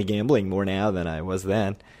almost certainly gambling more now than I was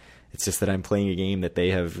then. It's just that I'm playing a game that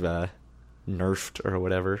they have nerfed or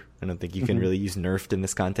whatever. I don't think you can really use nerfed in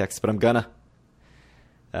this context, but I'm gonna.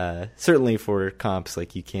 Certainly for comps,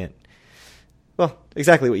 like you can't. Well,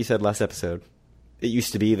 exactly what you said last episode. It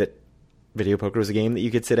used to be that video poker was a game that you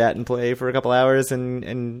could sit at and play for a couple hours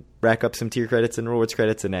and rack up some tier credits and rewards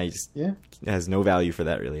credits, and now it has no value for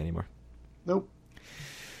that really anymore. Nope.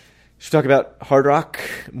 Should we talk about Hard Rock?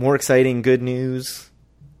 More exciting, good news.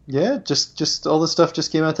 Yeah, just all this stuff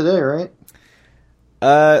just came out today, right?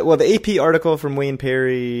 Well, the AP article from Wayne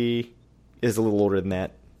Perry is a little older than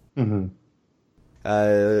that. Mm-hmm.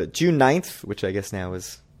 June 9th, which I guess now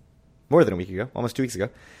is more than a week ago, almost 2 weeks ago,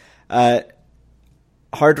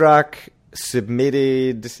 Hard Rock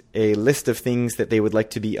submitted a list of things that they would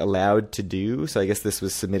like to be allowed to do. So I guess this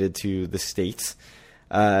was submitted to the states.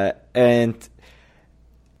 And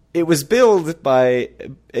it was billed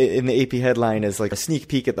in the AP headline as like a sneak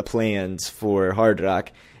peek at the plans for Hard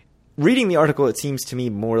Rock. Reading the article, it seems to me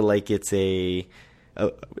more like it's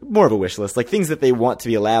more of a wish list, like things that they want to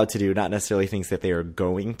be allowed to do, not necessarily things that they are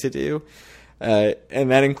going to do. And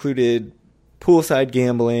that included poolside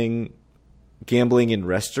gambling in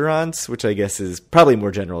restaurants, which I guess is probably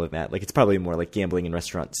more general than that. Like it's probably more like gambling in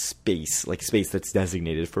restaurant space, like space that's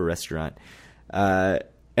designated for a restaurant.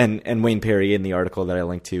 And Wayne Perry in the article that I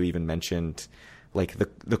linked to even mentioned like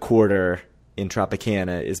the quarter in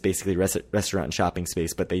Tropicana is basically restaurant and shopping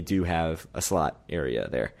space, but they do have a slot area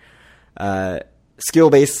there.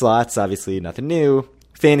 Skill-based slots, obviously nothing new.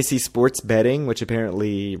 Fantasy sports betting, which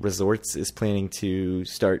apparently Resorts is planning to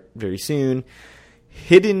start very soon.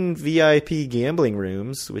 Hidden VIP gambling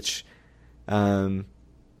rooms, which I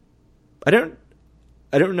don't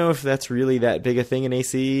know if that's really that big a thing in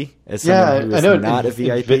AC as someone who is not a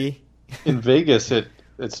VIP. In Vegas,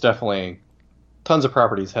 it's definitely tons of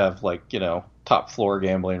properties have like top floor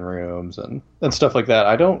gambling rooms and stuff like that.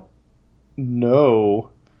 I don't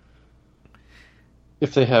know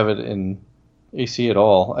if they have it in AC at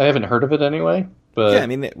all. I haven't heard of it anyway. But yeah, I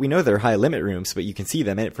mean we know they're high limit rooms, but you can see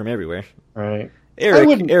them from everywhere. Right.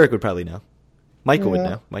 Eric would probably know. Michael would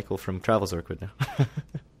know. Michael from Travelzork would know.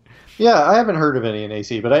 Yeah, I haven't heard of any in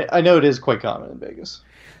AC, but I know it is quite common in Vegas.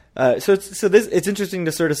 So it's interesting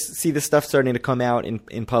to sort of see this stuff starting to come out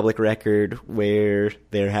in public record, where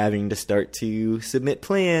they're having to start to submit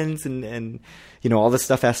plans, and all this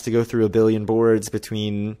stuff has to go through a billion boards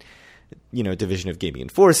between Division of Gaming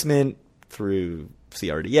Enforcement through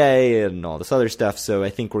CRDA and all this other stuff. So I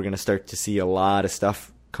think we're going to start to see a lot of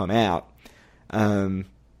stuff come out. I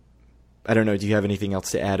don't know. Do you have anything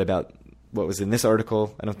else to add about what was in this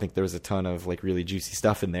article? I don't think there was a ton of like really juicy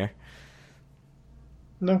stuff in there.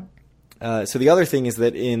 No. So the other thing is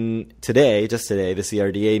that just today, the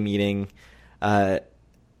CRDA meeting, Hard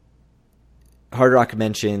Rock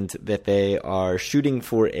mentioned that they are shooting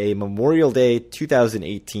for a Memorial Day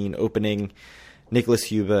 2018 opening. Nicholas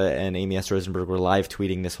Huba and Amy S. Rosenberg were live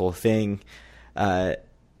tweeting this whole thing.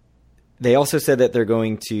 They also said that they're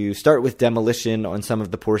going to start with demolition on some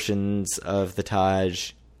of the portions of the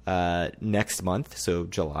Taj next month, so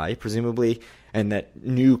July, presumably, and that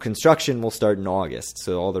new construction will start in August,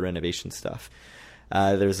 so all the renovation stuff.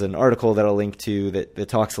 There's an article that I'll link to that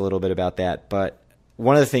talks a little bit about that, but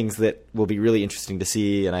one of the things that will be really interesting to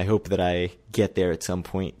see, and I hope that I get there at some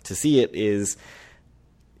point to see it, is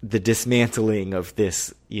the dismantling of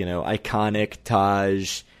this, iconic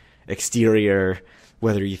Taj exterior,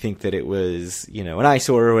 whether you think that it was, an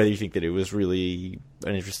eyesore, or whether you think that it was really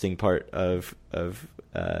an interesting part of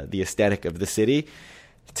the aesthetic of the city.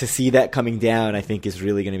 To see that coming down, I think, is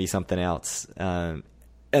really going to be something else.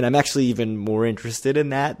 And I'm actually even more interested in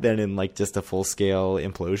that than in just a full scale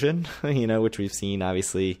implosion, which we've seen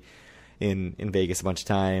obviously in Vegas a bunch of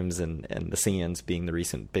times, and the Sands being the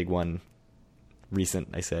recent big one. Recent,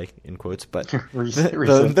 I say in quotes, but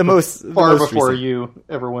recent. The most far before recent. You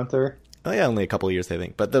ever went there. Oh yeah, only a couple of years I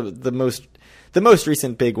think, but the most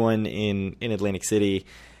recent big one in Atlantic City,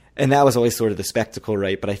 and that was always sort of the spectacle,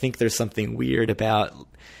 right? But I think there's something weird about.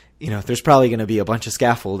 There's probably going to be a bunch of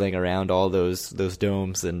scaffolding around all those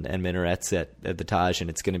domes and minarets at the Taj, and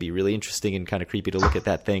it's going to be really interesting and kind of creepy to look at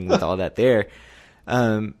that thing with all that there.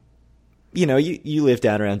 You live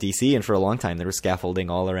down around D.C., and for a long time there was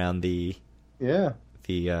scaffolding all around the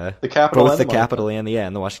Capitol, both the Capitol and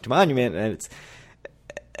the Washington Monument,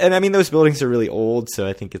 and I mean those buildings are really old, so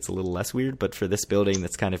I think it's a little less weird. But for this building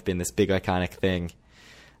that's kind of been this big iconic thing.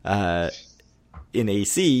 In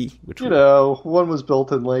AC, which one was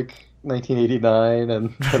built in 1989,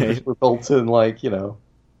 and others were built in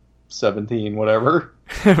 17 whatever.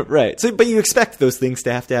 Right. So, but you expect those things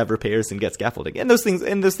to have repairs and get scaffolding, and those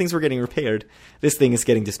things were getting repaired. This thing is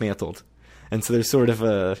getting dismantled, and so there's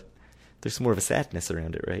more of a sadness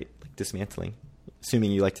around it, right? Like dismantling.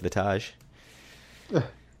 Assuming you liked the Taj.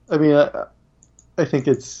 I mean, I think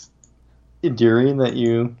it's endearing that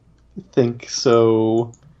you think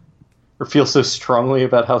so. Or feel so strongly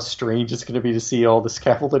about how strange it's going to be to see all the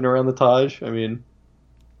scaffolding around the Taj. I mean,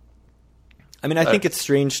 I think it's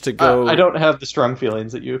strange to go. I don't have the strong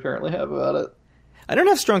feelings that you apparently have about it. I don't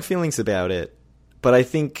have strong feelings about it, but I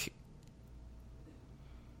think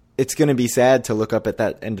it's going to be sad to look up at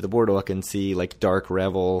that end of the boardwalk and see dark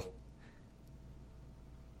Revel.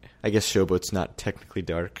 I guess Showboat's not technically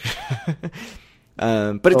dark,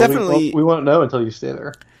 but it definitely we won't know until you stay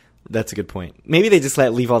there. That's a good point. Maybe they just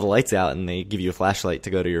leave all the lights out and they give you a flashlight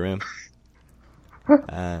to go to your room.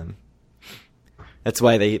 That's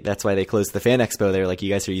why they closed the Fan Expo. They're like, you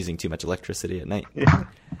guys are using too much electricity at night. Yeah.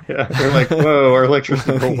 They're like, whoa, our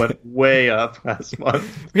electricity bill went way up last month.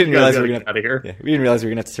 We didn't realize we were going to out of here. Yeah, we didn't realize we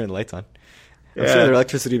were going to have to turn the lights on. I'm sure their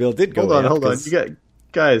electricity bill did go up. Hold on.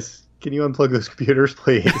 Guys, can you unplug those computers,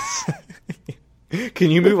 please?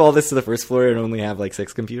 Can you move all this to the first floor and only have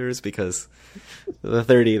 6 computers? Because the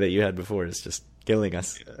 30 that you had before is just killing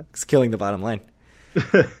us. It's killing the bottom line.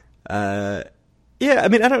 I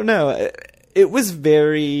don't know. It was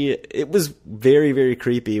very, very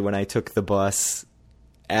creepy when I took the bus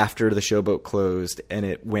after the Showboat closed and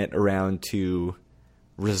it went around to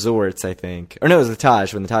Resorts, I think. Or no, it was the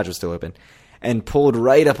Taj, when the Taj was still open. And pulled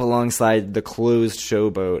right up alongside the closed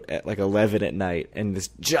Showboat at 11 at night. And this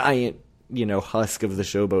giant husk of the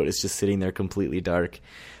Showboat is just sitting there completely dark.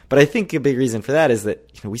 But I think a big reason for that is that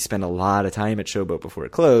we spent a lot of time at Showboat before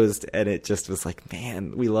it closed, and it just was like,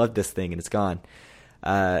 man, we loved this thing, and it's gone.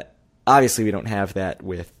 Obviously, we don't have that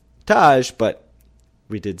with Taj, but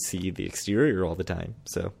we did see the exterior all the time.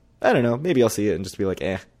 So I don't know. Maybe I'll see it and just be like,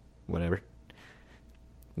 whatever.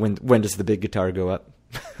 When does the big guitar go up?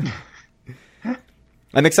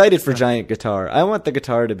 I'm excited for Giant Guitar. I want the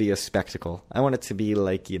guitar to be a spectacle. I want it to be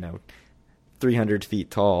 300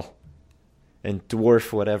 feet tall and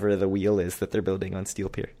dwarf whatever the wheel is that they're building on Steel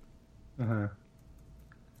Pier. Uh-huh.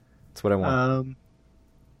 That's what I want.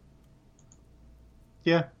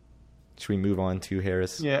 Yeah. Should we move on to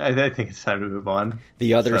Harris? Yeah, I think it's time to move on.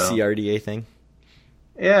 The other CRDA thing?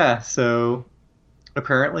 Yeah, so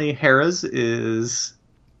apparently Harris is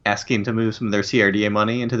asking to move some of their CRDA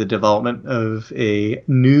money into the development of a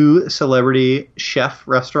new celebrity chef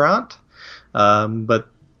restaurant. But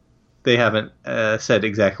they haven't said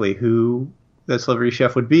exactly who the celebrity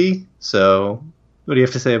chef would be. So what do you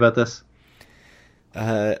have to say about this?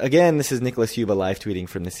 Again, this is Nicholas Yuba live tweeting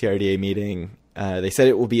from the CRDA meeting. They said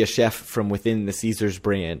it will be a chef from within the Caesars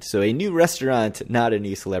brand. So a new restaurant, not a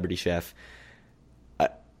new celebrity chef.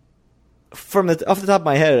 Off the top of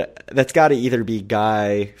my head, that's got to either be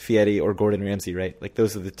Guy Fieri or Gordon Ramsay, right?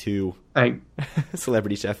 Those are the two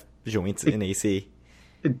celebrity chef joints in AC.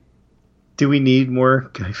 Do we need more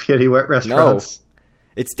Guy Fieri restaurants? No.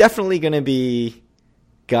 It's definitely going to be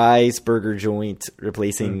Guy's Burger Joint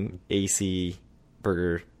replacing AC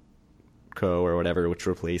Burger Co. or whatever, which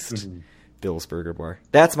replaced Bill's Burger Bar.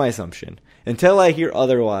 That's my assumption. Until I hear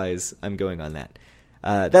otherwise, I'm going on that.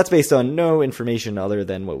 That's based on no information other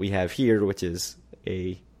than what we have here, which is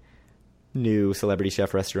a new celebrity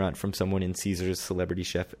chef restaurant from someone in Caesar's celebrity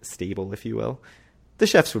chef stable, if you will. The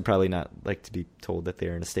chefs would probably not like to be told that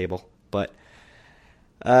they're in a stable, but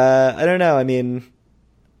I don't know. I mean,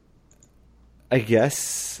 I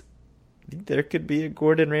guess there could be a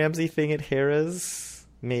Gordon Ramsay thing at Harrah's,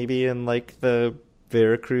 maybe in like the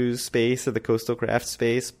Veracruz space or the Coastal Craft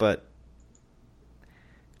space, but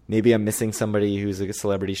maybe I'm missing somebody who's a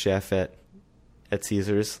celebrity chef at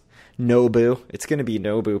Caesar's. Nobu. It's going to be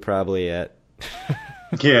Nobu probably at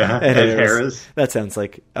at Harrah's. That sounds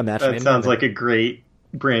like a match. That sounds like a great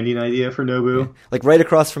branding idea for Nobu. Yeah. Like right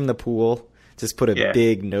across from the pool, just put a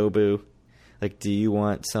big Nobu. Like, do you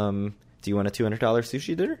want a $200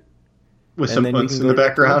 sushi dinner? With some moons in the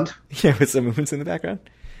background? Yeah, with some moons in the background.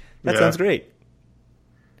 That sounds great.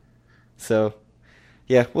 So,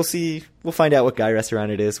 yeah, we'll see. We'll find out what Guy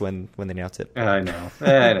restaurant it is when they announce it. I know.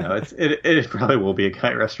 It probably will be a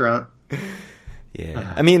Guy restaurant.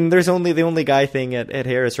 Yeah. I mean, the only Guy thing at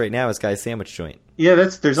Harris right now is Guy's Sandwich Joint. Yeah,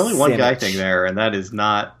 there's only one Guy thing there, and that is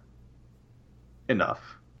not enough.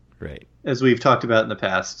 Right. As we've talked about in the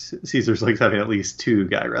past, Caesar's likes having at least 2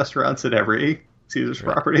 Guy restaurants at every Caesar's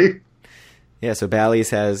property. Yeah, so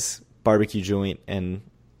Bally's has barbecue joint and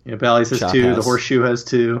Bally's has 2. House. The Horseshoe has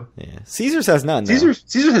 2. Yeah, Caesar's has none. Caesar's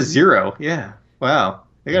has 0. Yeah, wow,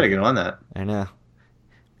 they got to get on that. I know.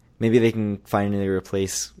 Maybe they can finally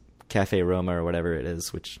replace Cafe Roma or whatever it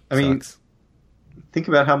is, which sucks. Think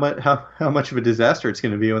about how much of a disaster it's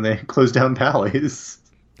going to be when they close down Bally's.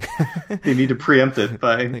 They need to preempt it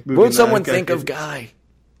by. Won't someone think of Guy?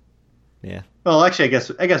 Yeah. Well, actually,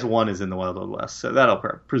 I guess one is in the Wild Wild West, so that'll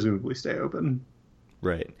presumably stay open.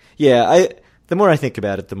 Right. Yeah. The more I think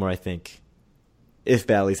about it, the more I think if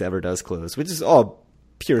Bally's ever does close, which is all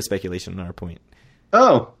pure speculation on our point.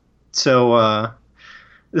 Oh, so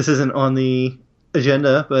this isn't on the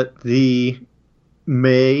agenda, but the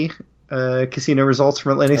May casino results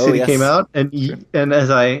from Atlantic City came out, and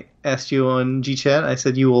as I asked you on GChat, I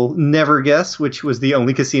said you will never guess which was the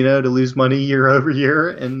only casino to lose money year over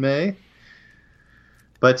year in May.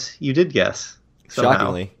 But you did guess. Somehow.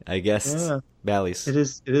 Shockingly, I guessed Bally's.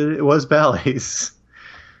 It was Bally's.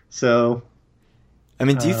 So, I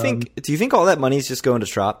mean, do you think all that money is just going to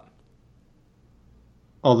Trop?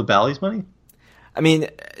 All the Bally's money? I mean,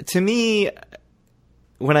 to me,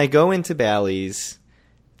 when I go into Bally's,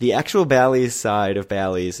 the actual Bally's side of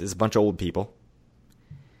Bally's is a bunch of old people.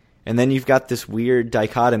 And then you've got this weird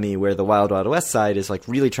dichotomy where the Wild Wild West side is like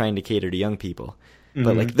really trying to cater to young people. Mm-hmm.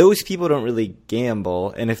 But like those people don't really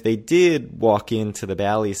gamble, and if they did walk into the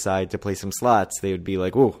Bally's side to play some slots, they would be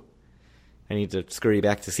like, "Whoa, I need to scurry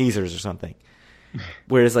back to Caesars or something."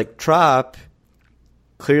 Whereas like Trop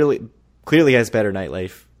clearly has better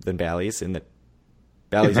nightlife than Bally's, in that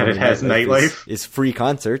Bally's it has nightlife is free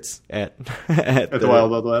concerts at the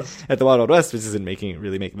Wild Wild West. At the Wild Wild West, which isn't making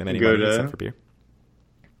them any money except for beer.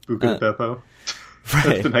 Buca de Beppo. Right.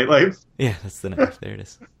 That's the nightlife. Yeah, that's the nightlife. There it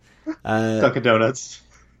is. Dunkin' Donuts.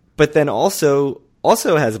 But then also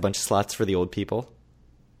has a bunch of slots for the old people,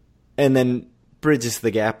 and then bridges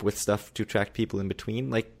the gap with stuff to attract people in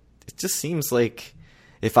between. Like, it just seems like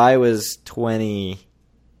if I was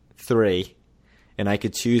 23 and I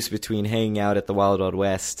could choose between hanging out at the Wild Wild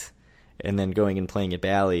West and then going and playing at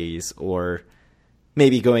Bally's, or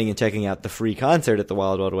maybe going and checking out the free concert at the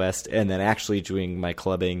Wild Wild West and then actually doing my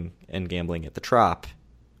clubbing and gambling at the Trop,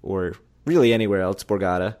 or really anywhere else,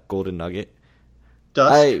 Borgata, Golden Nugget.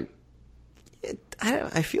 Dusk?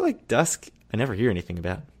 I feel like Dusk, I never hear anything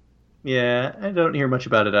about. Yeah, I don't hear much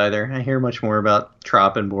about it either. I hear much more about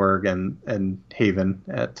Trop and Borg and Haven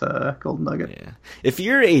at Golden Nugget. Yeah. If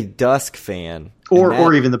you're a Dusk fan...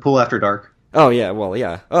 Or even the Pool After Dark. Oh, yeah, well,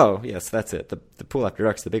 yeah. Oh, yes, that's it. The Pool After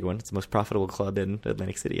Dark's the big one. It's the most profitable club in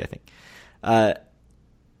Atlantic City, I think.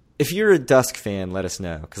 If you're a Dusk fan, let us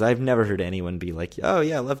know, because I've never heard anyone be like, oh,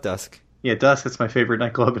 yeah, I love Dusk. Yeah, Dusk, that's my favorite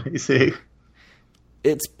nightclub in AC.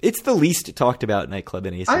 It's the least talked about nightclub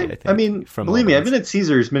in AC, I think. I mean, believe me, I've been at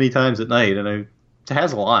Caesars many times at night, and it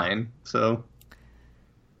has a line, so...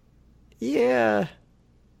 Yeah,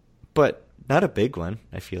 but not a big one,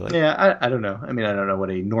 I feel like. Yeah, I don't know. I mean, I don't know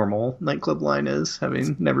what a normal nightclub line is,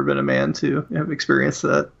 having never been a man to have experienced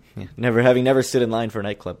that. Yeah, having never stood in line for a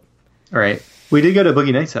nightclub. All right. We did go to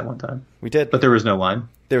Boogie Nights at one time. We did. But there was no line.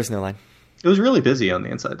 There was no line. It was really busy on the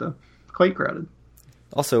inside, though. Quite crowded.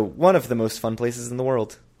 Also, one of the most fun places in the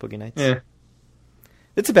world, Boogie Nights. Yeah.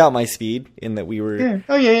 It's about my speed in that we were. Yeah.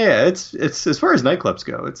 Oh yeah. It's as far as nightclubs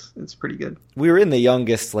go, it's pretty good. We were in the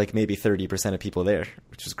youngest, like maybe 30% of people there,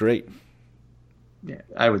 which was great. Yeah,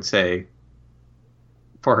 I would say.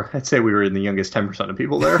 I'd say we were in the youngest 10% of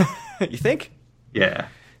people there. You think? Yeah,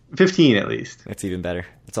 15 at least. That's even better.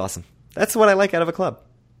 That's awesome. That's what I like out of a club.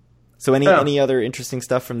 So any other interesting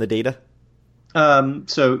stuff from the data?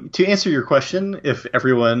 So to answer your question, if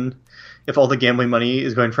all the gambling money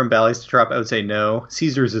is going from Bally's to Trop, I would say no.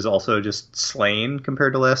 Caesars is also just slain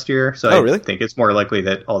compared to last year. So really? I think it's more likely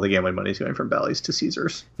that all the gambling money is going from Bally's to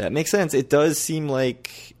Caesars. That makes sense. It does seem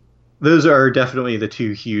like... Those are definitely the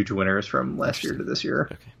two huge winners from last year to this year.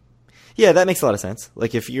 Okay. Yeah, that makes a lot of sense.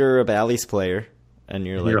 Like if you're a Bally's player and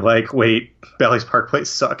you're like, wait, Bally's Park Place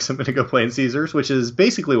sucks. I'm going to go play in Caesars, which is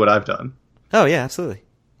basically what I've done. Oh, yeah, absolutely.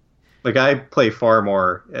 Like I play far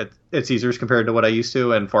more at Caesars compared to what I used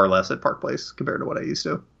to, and far less at Park Place compared to what I used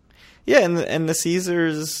to. Yeah, and the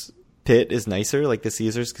Caesars pit is nicer. Like the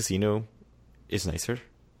Caesars casino is nicer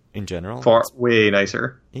in general. Way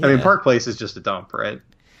nicer. Yeah. I mean, Park Place is just a dump, right?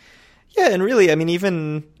 Yeah, and really, I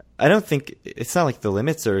mean, I don't think it's not like the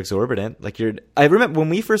limits are exorbitant. Like I remember when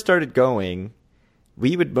we first started going,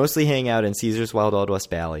 we would mostly hang out in Caesars, Wild West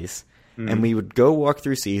Bally's, and we would go walk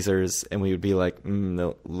through Caesars, and we would be like,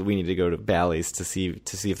 no, we need to go to Bally's to see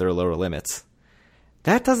if there are lower limits.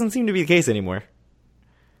 That doesn't seem to be the case anymore.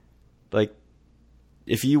 Like,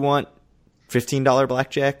 if you want $15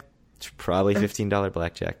 blackjack, it's probably $15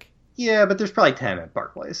 blackjack. Yeah, but there's probably 10 at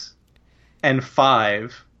Park Place, and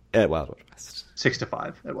 5 at Wild West. 6 to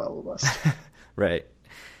 5 at Wild West. Right.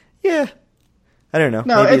 Yeah. I don't know.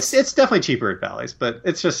 No, it's definitely cheaper at Bally's, but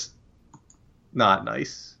it's just not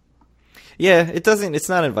nice. Yeah, it's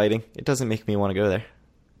not inviting. It doesn't make me want to go there.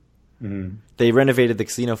 They renovated the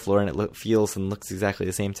casino floor and it feels and looks exactly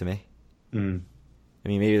the same to me. I mean,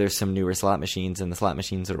 maybe there's some newer slot machines and the slot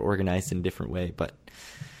machines are organized in a different way, but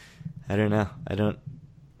I don't know.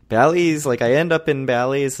 Bally's, like I end up in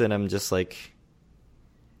Bally's and I'm just like,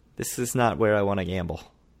 this is not where I want to gamble.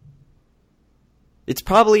 It's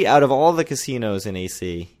probably, out of all the casinos in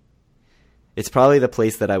AC, it's probably the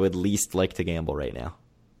place that I would least like to gamble right now.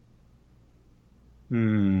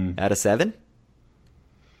 Out of 7?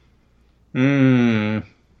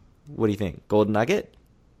 What do you think? Gold Nugget?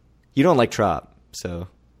 You don't like Trop, so...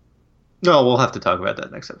 No, we'll have to talk about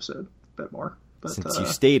that next episode a bit more. But, since you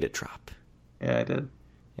stayed at Trop. Yeah, I did.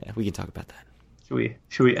 Yeah, we can talk about that.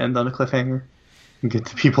 Should we end on a cliffhanger? And get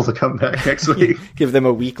the people to come back next week. Give them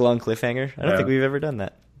a week-long cliffhanger. I don't think we've ever done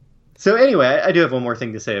that. So anyway, I do have one more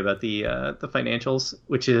thing to say about the financials,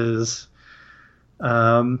 which is,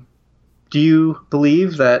 do you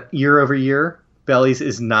believe that year over year, Bally's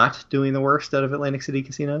is not doing the worst out of Atlantic City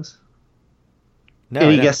casinos? No.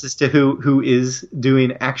 Any guess as to who is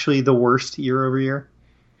doing actually the worst year over year?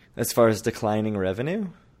 As far as declining revenue?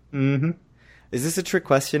 Mm-hmm. Is this a trick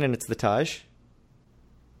question and it's the Taj?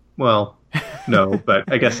 Well, no,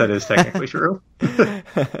 but I guess that is technically true.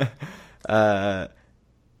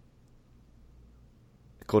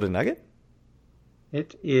 Golden Nugget?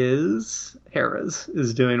 It is Harrah's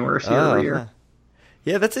is doing worse year over year.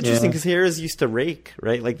 Yeah, that's interesting because Harrah's used to rake,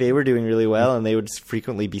 right? Like they were doing really well and they would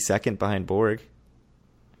frequently be second behind Borg.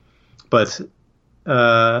 But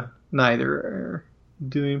neither are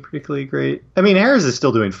doing particularly great. I mean, Harrah's is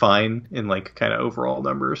still doing fine in like kind of overall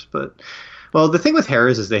numbers, but... Well, the thing with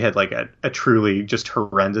Harrah's is they had like a truly just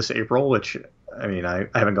horrendous April, which, I mean, I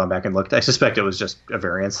haven't gone back and looked. I suspect it was just a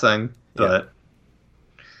variance thing, but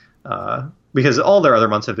because all their other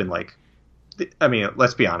months have been like, I mean,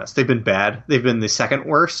 let's be honest, they've been bad. They've been the second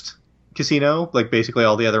worst casino, like basically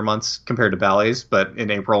all the other months compared to Bally's, but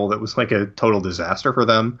in April that was like a total disaster for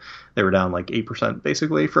them. They were down like 8%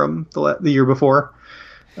 basically from the year before.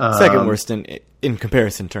 Second worst in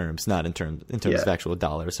comparison terms, not in terms of actual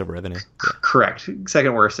dollars of revenue. Yeah. Correct.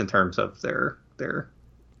 Second worst in terms of their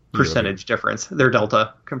percentage difference, their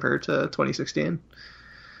delta compared to 2016.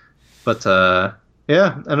 But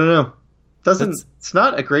yeah, I don't know. It's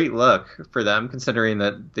not a great look for them considering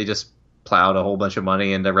that they just plowed a whole bunch of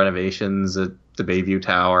money into renovations at the Bayview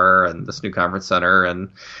Tower and this new conference center, and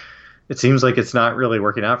it seems like it's not really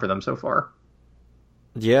working out for them so far.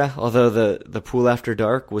 Yeah, although the pool after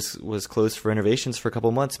dark was closed for renovations for a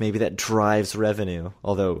couple months, maybe that drives revenue.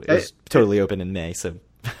 Although it was totally open in May, so.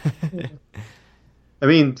 I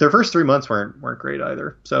mean, their first 3 months weren't great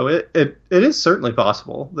either. So it is certainly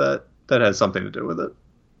possible that has something to do with it.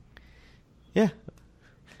 Yeah,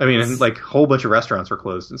 I mean, and like a whole bunch of restaurants were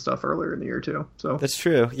closed and stuff earlier in the year too. So that's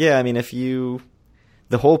true. Yeah, I mean,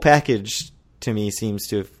 the whole package to me seems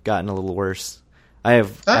to have gotten a little worse. I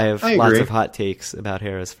have lots of hot takes about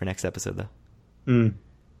Harrah's for next episode, though. Mm.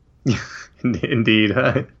 Indeed.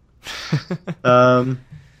 You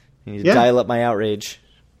need to dial up my outrage.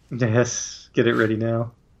 Yes, get it ready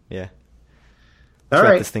now. Yeah. All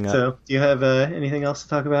right. This thing up. So, do you have anything else to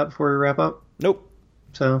talk about before we wrap up? Nope.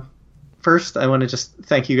 So, first, I want to just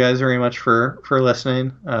thank you guys very much for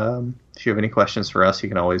listening. If you have any questions for us, you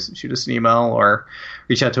can always shoot us an email or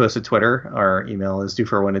reach out to us at Twitter. Our email is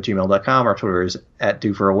doforawin@gmail.com. Our Twitter is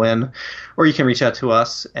 @doforawin. Or you can reach out to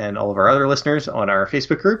us and all of our other listeners on our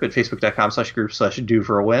Facebook group at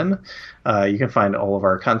facebook.com/group/doforawin. You can find all of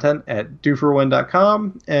our content at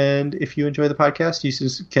doforawin.com. And if you enjoy the podcast, you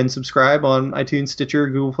can subscribe on iTunes, Stitcher,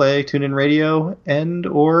 Google Play, TuneIn Radio, and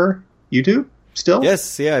or YouTube still.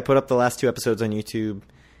 Yes, yeah, I put up the last 2 episodes on YouTube.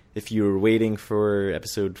 If you were waiting for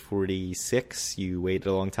episode 46, you waited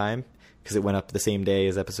a long time because it went up the same day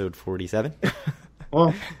as episode 47.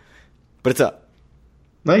 Well, but it's up.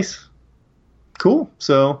 Nice. Cool.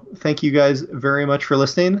 So thank you guys very much for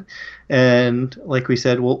listening. And like we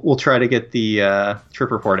said, we'll try to get the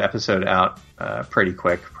Trip Report episode out pretty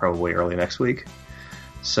quick, probably early next week.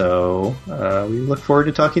 So we look forward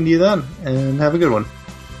to talking to you then, and have a good one.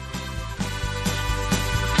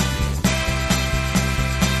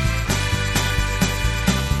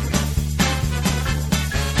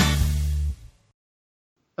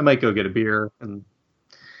 I might go get a beer and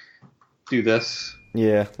do this.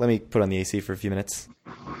 Yeah, let me put on the AC for a few minutes.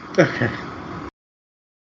 Okay.